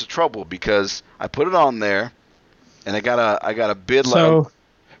 That was the trouble because I put it on there, and I got a bid.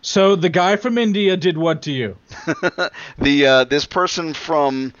 So the guy from India did what to you? This person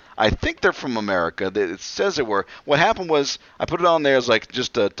from, I think they're from America. It says they were. What happened was I put it on there as like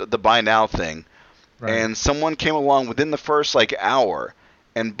just the buy now thing, right. And someone came along within the first hour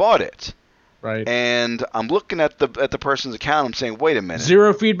and bought it. Right. And I'm looking at the person's account. I'm saying, wait a minute.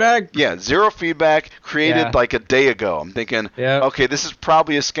 Zero feedback? Yeah, zero feedback. Created like a day ago. I'm thinking, okay, this is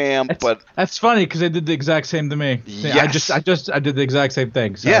probably a scam. That's funny because they did the exact same to me. Yes. I did the exact same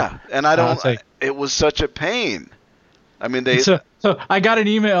thing. So, yeah, and I don't. It was such a pain. I mean, So I got an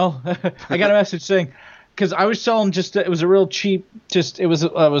email. I got a message saying, because I was selling it was a real cheap. It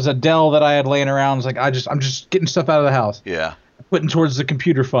was a Dell that I had laying around. I was like, I'm just getting stuff out of the house. Yeah. Putting towards the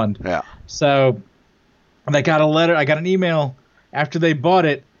computer fund. Yeah. So I got an email after they bought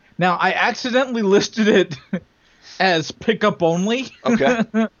it. Now I accidentally listed it as pickup only. Okay.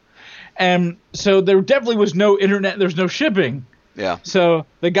 And so there definitely was no internet, there's no shipping. Yeah. So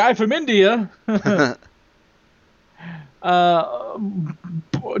the guy from India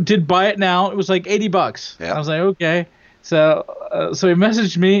did buy it now. It was like $80. Yeah. I was like, okay. So he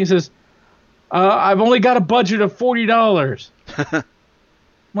messaged me, he says, I've only got a budget of $40. I'm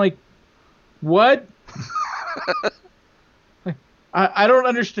like, what? I don't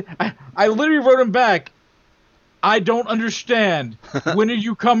understand. I literally wrote him back. I don't understand. When are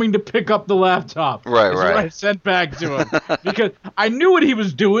you coming to pick up the laptop? Right. What I sent back to him because I knew what he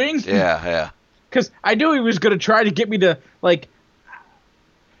was doing. Yeah. Because I knew he was going to try to get me to I'm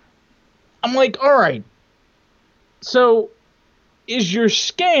like, all right. So, is your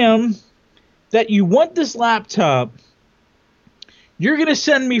scam that you want this laptop? You're going to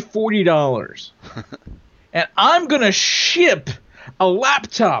send me $40. And I'm going to ship a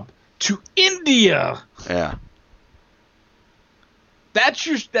laptop to India. Yeah. That's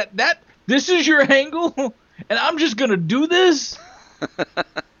this is your angle? And I'm just going to do this?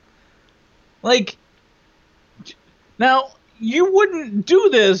 Now, you wouldn't do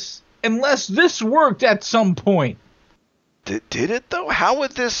this unless this worked at some point. Did it, though? How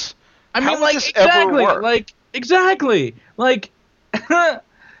would this ever work? Exactly.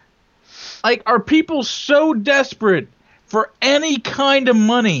 Are people so desperate for any kind of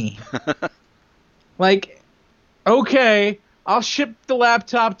money? Okay, I'll ship the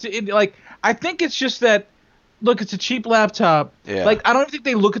laptop to India. I think it's just that, look, it's a cheap laptop. Yeah. I don't think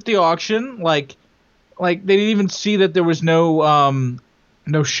they look at the auction. They didn't even see that there was no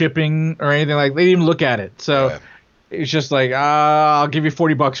shipping or anything. They didn't even look at it. So it's just I'll give you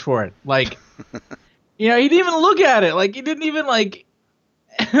 $40 for it. He didn't even look at it. He didn't even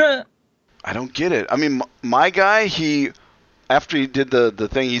I don't get it. I mean, my guy, after he did the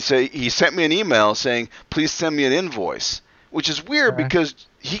thing, he sent me an email saying, please send me an invoice, which is weird because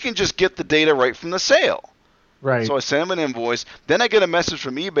he can just get the data right from the sale. Right. So I sent him an invoice. Then I get a message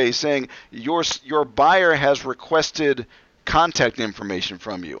from eBay saying your buyer has requested contact information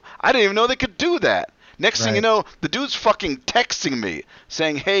from you. I didn't even know they could do that. Next thing you know, the dude's fucking texting me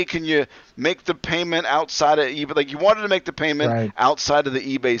saying, hey, can you make the payment outside of eBay? You wanted to make the payment outside of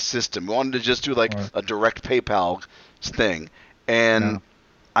the eBay system. You wanted to just do a direct PayPal thing. And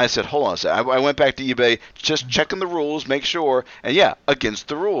I said, hold on a second. I went back to eBay, just checking the rules, make sure. And against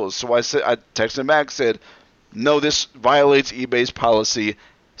the rules. So I texted him back, said, no, this violates eBay's policy.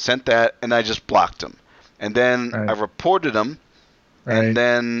 Sent that, and I just blocked him. And then I reported him. Right. And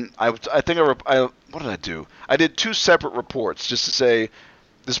then I think what did I do? I did 2 separate reports just to say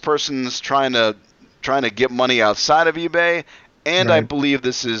this person's trying to get money outside of eBay, and I believe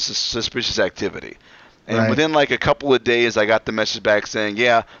this is suspicious activity. And within like a couple of days, I got the message back saying,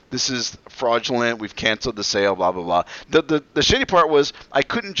 yeah, this is fraudulent. We've canceled the sale, blah, blah, blah. The shitty part was I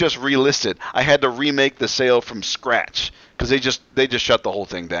couldn't just relist it. I had to remake the sale from scratch because they just shut the whole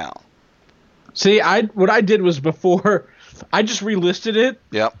thing down. See, what I did was before I just relisted it.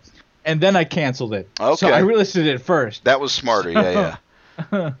 Yep. And then I canceled it. Okay. So I relisted it first. That was smarter. Yeah.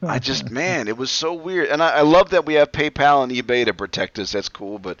 Man, it was so weird. And I love that we have PayPal and eBay to protect us. That's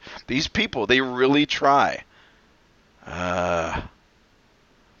cool. But these people, they really try. And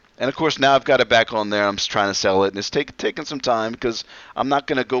of course, now I've got it back on there. I'm just trying to sell it. And it's taking some time because I'm not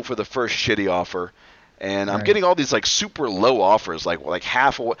going to go for the first shitty offer. And I'm getting all these like super low offers, like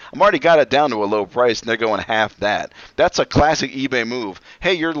half of what I'm already got it down to a low price, and they're going half that. That's a classic eBay move.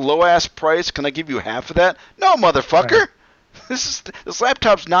 Hey, your low ass price, can I give you half of that? No, motherfucker. Right. This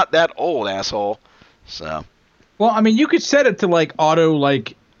laptop's not that old, asshole. So. Well, I mean, you could set it to like auto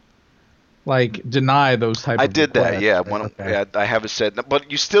like deny those type. I of did requests. that, yeah. Yeah, I have it set, but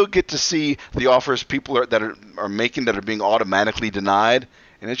you still get to see the offers people are making that are being automatically denied,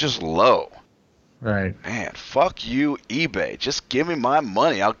 and it's just low. Right. Man, fuck you, eBay. Just give me my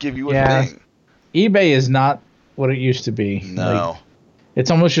money. I'll give you a thing. eBay is not what it used to be. No.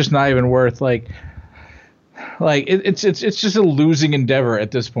 It's almost just not even worth it's just a losing endeavor at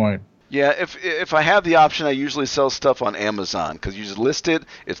this point. Yeah, if I have the option, I usually sell stuff on Amazon because you just list it,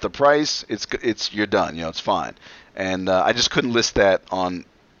 it's the price, it's you're done. It's fine. And I just couldn't list that on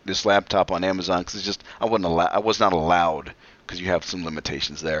this laptop on Amazon because it's just I was not allowed because you have some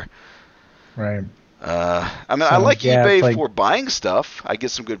limitations there. Right. I like eBay for buying stuff. I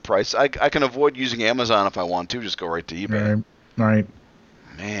get some good price. I can avoid using Amazon if I want to. Just go right to eBay. Right.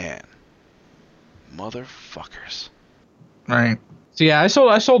 Man, motherfuckers. Right. So yeah, I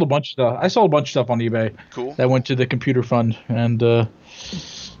sold a bunch of stuff. I sold a bunch of stuff on eBay. Cool. That went to the computer fund, and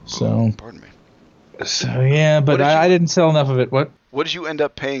so. Pardon me. So yeah, but I didn't sell enough of it. What? What did you end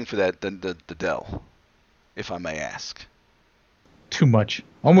up paying for that? The Dell, if I may ask. Too much.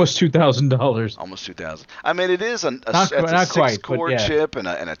 Almost $2,000. Almost $2,000. I mean, it is a not 6-core chip and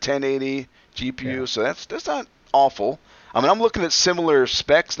a 1080 GPU, so that's not awful. I mean, I'm looking at similar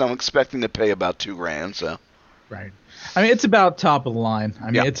specs, and I'm expecting to pay about $2,000. So. Right. I mean, it's about top of the line.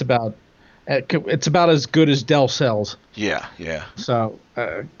 I mean, it's about as good as Dell sells. Yeah. So,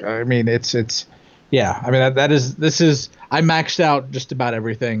 I mean, it's yeah. I mean, this is I maxed out just about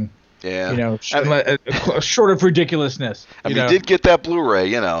everything. Yeah. Short of ridiculousness. You did get that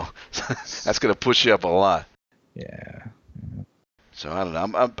Blu-ray, That's going to push you up a lot. Yeah. So I don't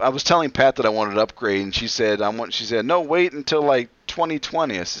know. I was telling Pat that I wanted to upgrade, and she said no, wait until like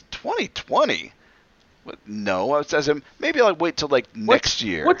 2020. I said 2020. What? No, I said maybe I'll wait till like next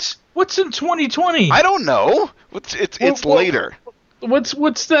year. What's in 2020? I don't know. It's later.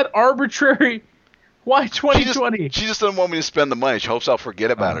 What's that arbitrary? Why 2020? She just doesn't want me to spend the money. She hopes I'll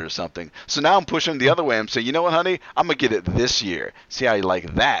forget about it or something. So now I'm pushing the other way. I'm saying, you know what, honey? I'm going to get it this year. See how you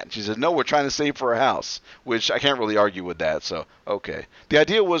like that? She said, no, we're trying to save for a house, which I can't really argue with that. So, okay. The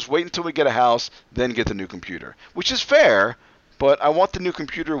idea was wait until we get a house, then get the new computer, which is fair, but I want the new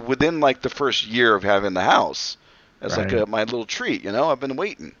computer within like the first year of having the house. That's like my little treat, I've been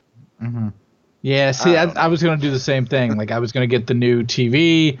waiting. Mm-hmm. Yeah, see, I was going to do the same thing. Like, I was going to get the new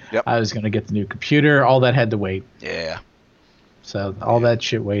TV. Yep. I was going to get the new computer. All that had to wait. Yeah. So all that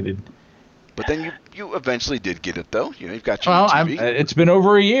shit waited. But then you eventually did get it, though. You've got your new TV. It's been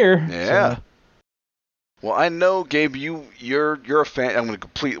over a year. Yeah. So. Well, I know, Gabe, you're a fan. I'm going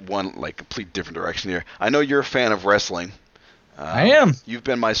to complete different direction here. I know you're a fan of wrestling. I am. You've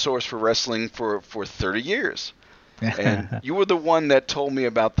been my source for wrestling for 30 years. And you were the one that told me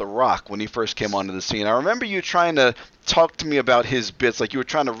about The Rock when he first came onto the scene. I remember you trying to talk to me about his bits, like you were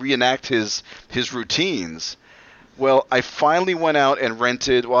trying to reenact his routines. Well, I finally went out and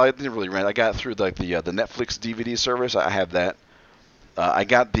rented. Well, I didn't really rent. I got through the Netflix DVD service. I have that. I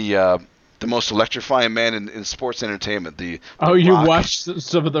got the most electrifying man in sports entertainment. You Rock. Watched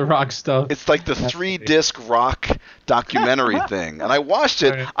some of the Rock stuff. It's like the 3-disc Rock documentary thing, and I watched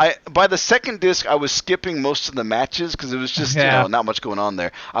it. Right. By the second disc, I was skipping most of the matches because it was just not much going on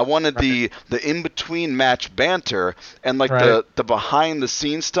there. I wanted the in between match banter and the behind the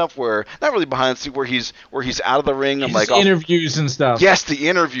scenes stuff where not really behind the scenes where he's out of the ring and interviews and stuff. Yes, the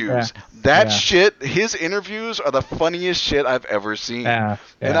interviews. Yeah. That shit. His interviews are the funniest shit I've ever seen. Yeah.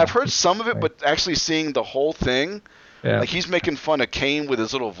 And I've heard some of it. But actually seeing the whole thing, like he's making fun of Kane with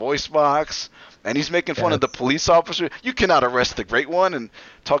his little voice box, and he's making fun of the police officer. You cannot arrest the great one, and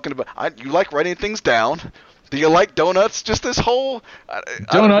talking about you like writing things down, Do you like donuts? Just this whole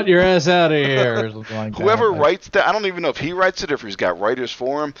Donut your ass out of here. Or something like whoever that. writes that, I don't even know if he writes it or if he's got writers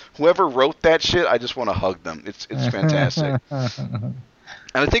for him. Whoever wrote that shit, I just want to hug them. It's fantastic. And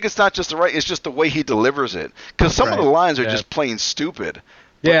I think it's not just it's just the way he delivers it. Because some of the lines are just plain stupid.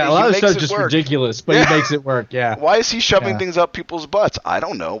 Yeah, a lot of stuff's just ridiculous, but he makes it work, yeah. Why is he shoving things up people's butts? I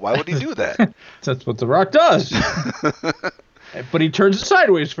don't know. Why would he do that? That's what The Rock does. But he turns it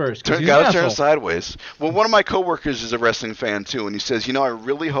sideways first. Gotta turn it sideways. Well, one of my coworkers is a wrestling fan, too, and he says, I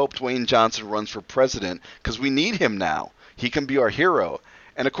really hope Dwayne Johnson runs for president because we need him now. He can be our hero.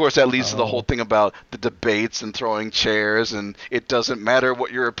 And, of course, that leads to the whole thing about the debates and throwing chairs, and it doesn't matter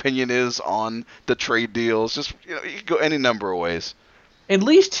what your opinion is on the trade deals. Just, you can go any number of ways. At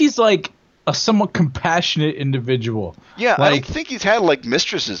least he's like a somewhat compassionate individual. Yeah, I don't think he's had like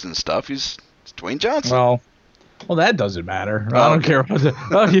mistresses and stuff. It's Dwayne Johnson. Well, that doesn't matter. I don't care.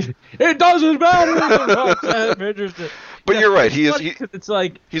 It doesn't matter. But you're right. It's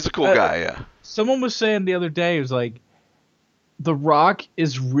like he's a cool guy. Yeah. Someone was saying the other day, it was like, The Rock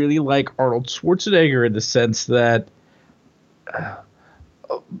is really like Arnold Schwarzenegger in the sense that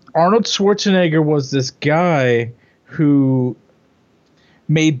Arnold Schwarzenegger was this guy who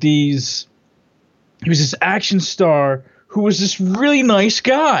made he was this action star who was this really nice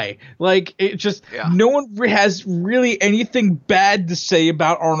guy. Like, it just, no one has really anything bad to say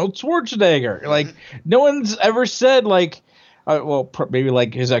about Arnold Schwarzenegger. Like, no one's ever said, like, maybe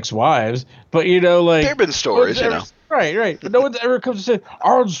like his ex-wives, but, like. There have been stories, Right. But no one's ever come to say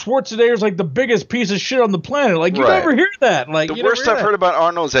Arnold Schwarzenegger's like the biggest piece of shit on the planet. Like, you never hear that. Like, the worst I've heard about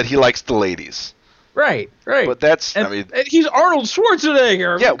Arnold is that he likes the ladies. Right. But that's, and he's Arnold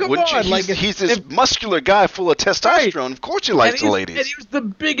Schwarzenegger. Yeah, he's this muscular guy full of testosterone. Right. Of course he likes the ladies. And he was the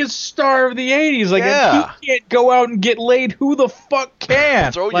biggest star of the 80s. Like, if he can't go out and get laid, who the fuck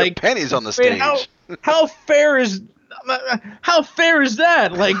can? Throw your pennies on the stage. How fair is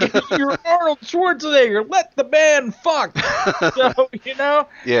that? Like, you're Arnold Schwarzenegger. Let the man fuck. So,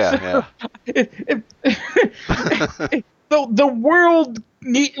 Yeah. The world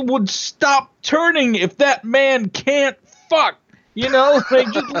would stop turning if that man can't fuck.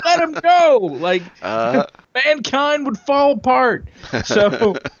 Like, just let him go. Like, mankind would fall apart.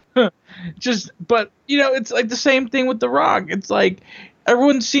 So, but it's like the same thing with The Rock. It's like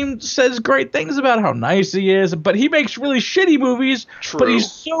everyone says great things about how nice he is, but he makes really shitty movies. True. But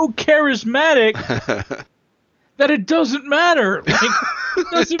he's so charismatic that it doesn't matter.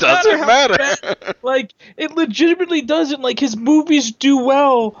 Like, it doesn't matter. Like, it legitimately doesn't. Like, his movies do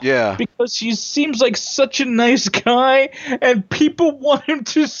well. Yeah. Because he seems like such a nice guy, and people want him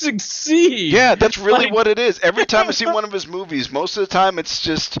to succeed. Yeah, that's really what it is. Every time I see one of his movies, most of the time it's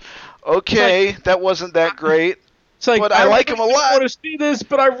just, okay, that wasn't that great. It's like, but I like him a lot. I want to see this,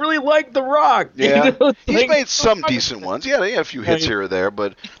 but I really like The Rock. Yeah, he's made some decent ones. Yeah, he had a few hits here or there,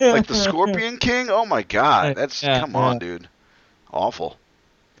 but like the Scorpion King, oh my God, come on, dude, awful.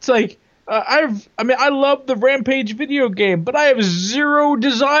 It's like I love the Rampage video game, but I have zero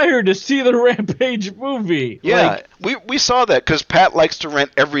desire to see the Rampage movie. Yeah, we saw that because Pat likes to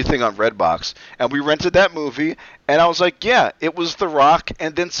rent everything on Redbox, and we rented that movie, and I was like, yeah, it was The Rock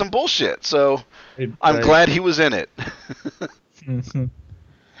and then some bullshit. So I'm glad he was in it. Mm-hmm.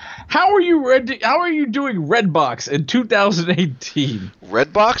 How are you doing Redbox in 2018?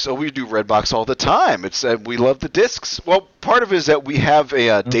 Redbox? Oh, we do Redbox all the time. It's we love the discs. Well, part of it is that we have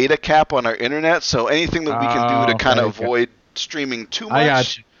a data cap on our internet, so anything that we can do to kind of avoid streaming too much. I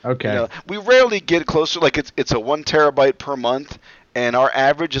got you. Okay. We rarely get closer. Like it's a 1 terabyte per month, and our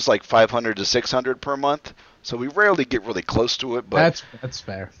average is like 500 to 600 per month. So we rarely get really close to it. But that's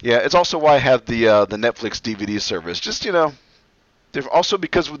fair. Yeah, it's also why I have the Netflix DVD service. Just also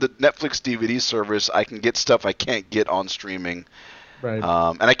because with the Netflix DVD service, I can get stuff I can't get on streaming. Right.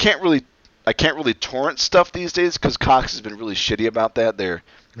 And I can't really torrent stuff these days because Cox has been really shitty about that. They're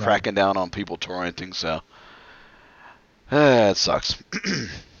cracking down on people torrenting. So it sucks.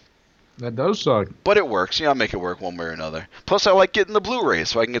 That does suck. But it works. I'll make it work one way or another. Plus, I like getting the Blu-ray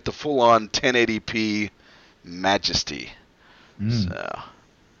so I can get the full-on 1080p majesty. So.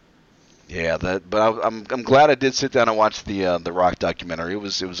 Yeah, but I'm glad I did sit down and watch the Rock documentary. It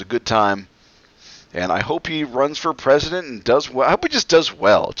was a good time, and I hope he runs for president and does well. I hope he just does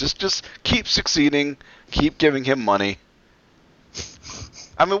well. Just keep succeeding, keep giving him money.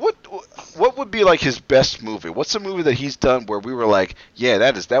 I mean, what would be like his best movie? What's a movie that he's done where we were like, yeah,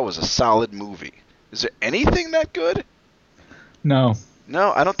 that was a solid movie? Is there anything that good? No,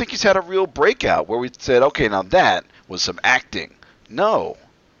 I don't think he's had a real breakout where we said, okay, now that was some acting. No.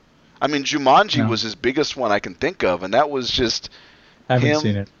 I mean, Jumanji was his biggest one I can think of, and that was just I haven't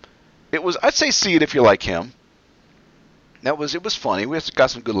seen it. I'd say see it if you like him. It was funny. We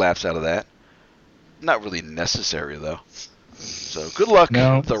got some good laughs out of that. Not really necessary though. So good luck,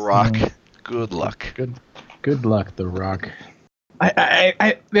 The Rock. No. Good luck. Good luck, The Rock.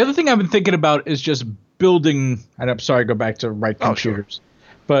 The other thing I've been thinking about is just building. And I'm sorry, I go back to computers,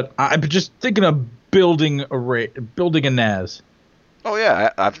 but I'm just thinking of building a NAS. Oh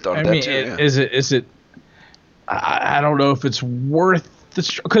yeah, I've thought that too. Yeah. Is it? I don't know if it's worth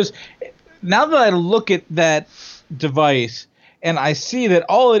the because now that I look at that device and I see that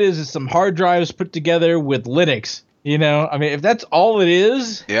all it is some hard drives put together with Linux. You know, I mean, if that's all it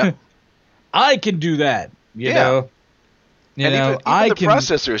is, yeah, I can do that. You know. Even the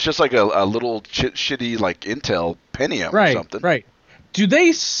processor is just like a little shitty like Intel Pentium or something. Right. Do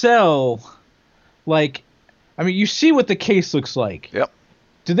they sell like? I mean, you see what the case looks like. Yep.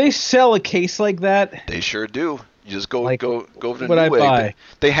 Do they sell a case like that? They sure do. You just go to what New I Way. buy?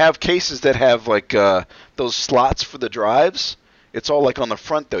 They have cases that have like those slots for the drives. It's all like on the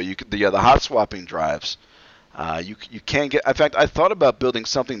front though. You could the hot swapping drives. You can't get. In fact, I thought about building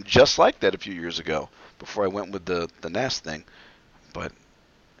something just like that a few years ago before I went with the NAS thing, but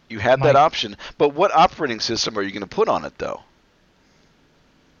you had that option. But what operating system are you going to put on it though?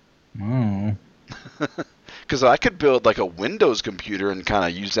 Oh. Because I could build like a Windows computer and kind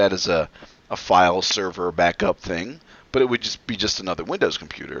of use that as a file server backup thing, but it would just be another Windows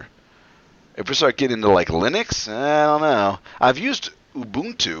computer. If we start getting into like Linux, I don't know. I've used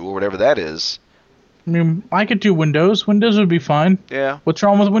Ubuntu or whatever that is. I mean, I could do Windows. Windows would be fine. Yeah. What's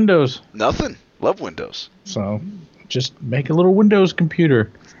wrong with Windows? Nothing. Love Windows. So, just make a little Windows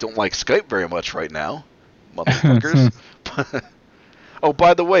computer. Don't like Skype very much right now, motherfuckers. Oh,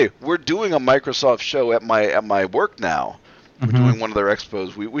 by the way, we're doing a Microsoft show at my work now. We're doing one of their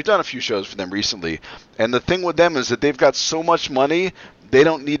expos. We've done a few shows for them recently, and the thing with them is that they've got so much money, they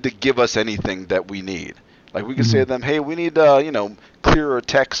don't need to give us anything that we need. Like we can say to them, "Hey, we need clearer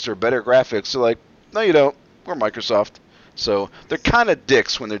text or better graphics." They're like, "No, you don't. We're Microsoft." So they're kind of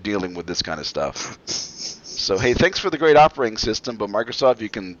dicks when they're dealing with this kind of stuff. So hey, thanks for the great operating system, but Microsoft, you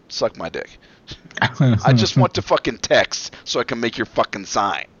can suck my dick. I just want to fucking text so I can make your fucking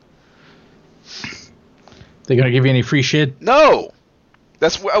sign. They gonna give you any free shit? No.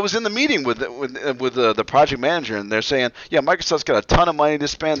 That's what I was in the meeting with the project manager, and they're saying, yeah, Microsoft's got a ton of money to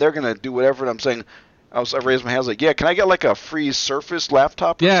spend. They're gonna do whatever. And I'm saying, I raised my hand. I was like, yeah, can I get like a free Surface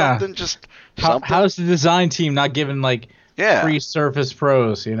laptop or something? Just something. How's the design team not giving like free Surface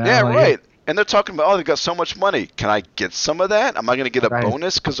Pros? You know? Yeah, like, right. And they're talking about, they've got so much money. Can I get some of that? Am I going to get a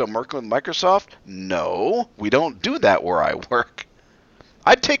bonus because I'm working with Microsoft? No, we don't do that where I work.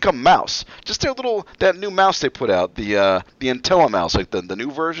 I'd take a mouse. Just that new mouse they put out, the IntelliMouse, like the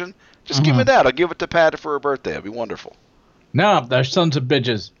new version. Just give me that. I'll give it to Pat for her birthday. It'd be wonderful. No, they're sons of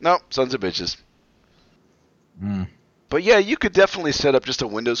bitches. No, sons of bitches. But yeah, you could definitely set up just a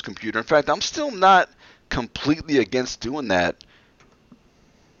Windows computer. In fact, I'm still not completely against doing that.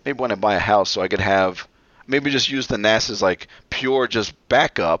 Maybe when I buy a house, so I could maybe just use the NAS as like pure just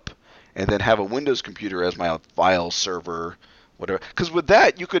backup, and then have a Windows computer as my file server, whatever. Because with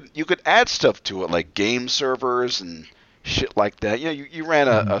that, you could add stuff to it, like game servers and shit like that. You ran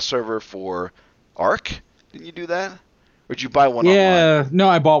a server for Arc, didn't you do that? Or did you buy one online? No,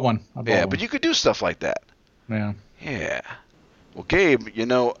 I bought one. But you could do stuff like that. Yeah. Yeah. Well, Gabe,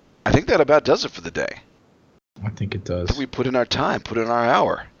 I think that about does it for the day. I think it does. I think we put in our time, put in our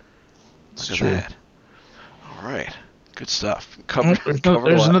hour. Look at that. All right. Good stuff.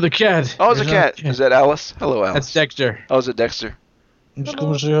 There's another cat. Oh, there's a cat. Is that Alice? Hello, Alice. That's Dexter. Oh, is it Dexter? I'm just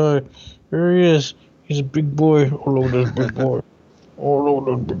going to say hi. Here he is. He's a big boy. Oh, look at this big boy. Oh,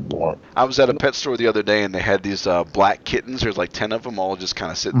 look at this big boy. I was at a pet store the other day, and they had these black kittens. There's like 10 of them all just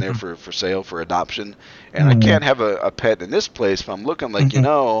kind of sitting there for sale, for adoption. And I can't have a pet in this place, but I'm looking like,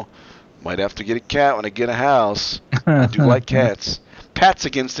 might have to get a cat when I get a house. I do like cats. Pat's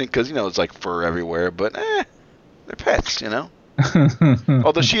against it because, it's like fur everywhere, but they're pets,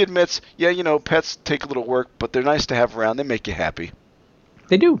 Although she admits, pets take a little work, but they're nice to have around. They make you happy.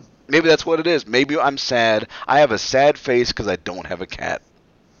 They do. Maybe that's what it is. Maybe I'm sad. I have a sad face because I don't have a cat.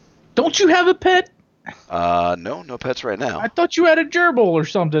 Don't you have a pet? No pets right now. I thought you had a gerbil or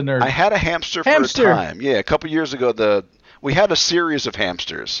something. Or I had a hamster for a time. Yeah, a couple years ago, we had a series of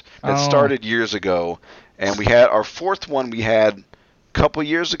hamsters that started years ago, and we had our fourth one we had a couple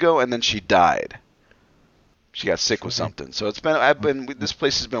years ago, and then she died. She got sick with something. So this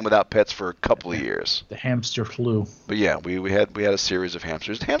place has been without pets for a couple of years. The hamster flu. But yeah, we had a series of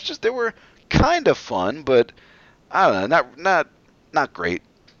hamsters. Hamsters, they were kind of fun, but I don't know, not great.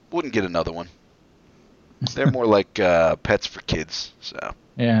 Wouldn't get another one. They're more like pets for kids. So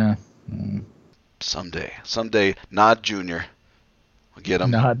yeah. Someday, Nod Junior. We'll get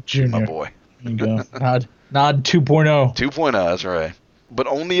him. Nod Junior. My boy. There you go. Nod 2.0. 2.0. That's right. But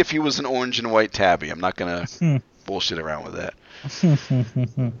only if he was an orange and white tabby. I'm not gonna bullshit around with that.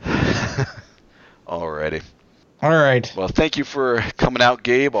 Alrighty. All right. Well, thank you for coming out,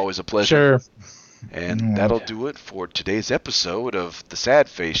 Gabe. Always a pleasure. Sure. And that'll do it for today's episode of the Sad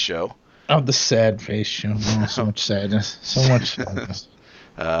Face Show. Oh, the Sad Face Show. Oh, so much sadness. So much sadness.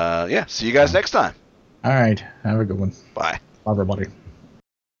 Yeah. See you guys next time. All right. Have a good one. Bye. Bye, everybody.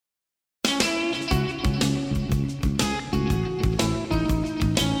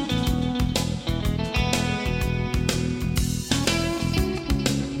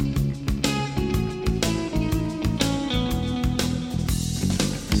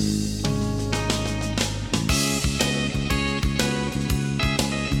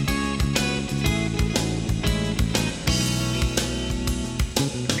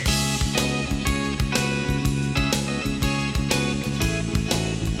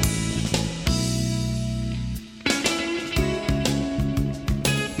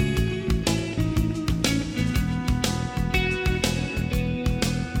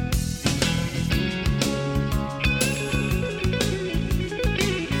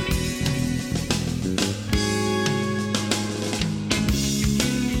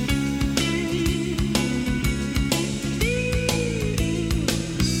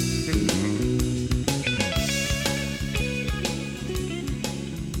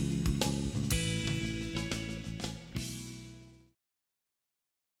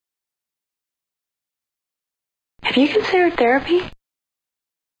 Have you considered therapy?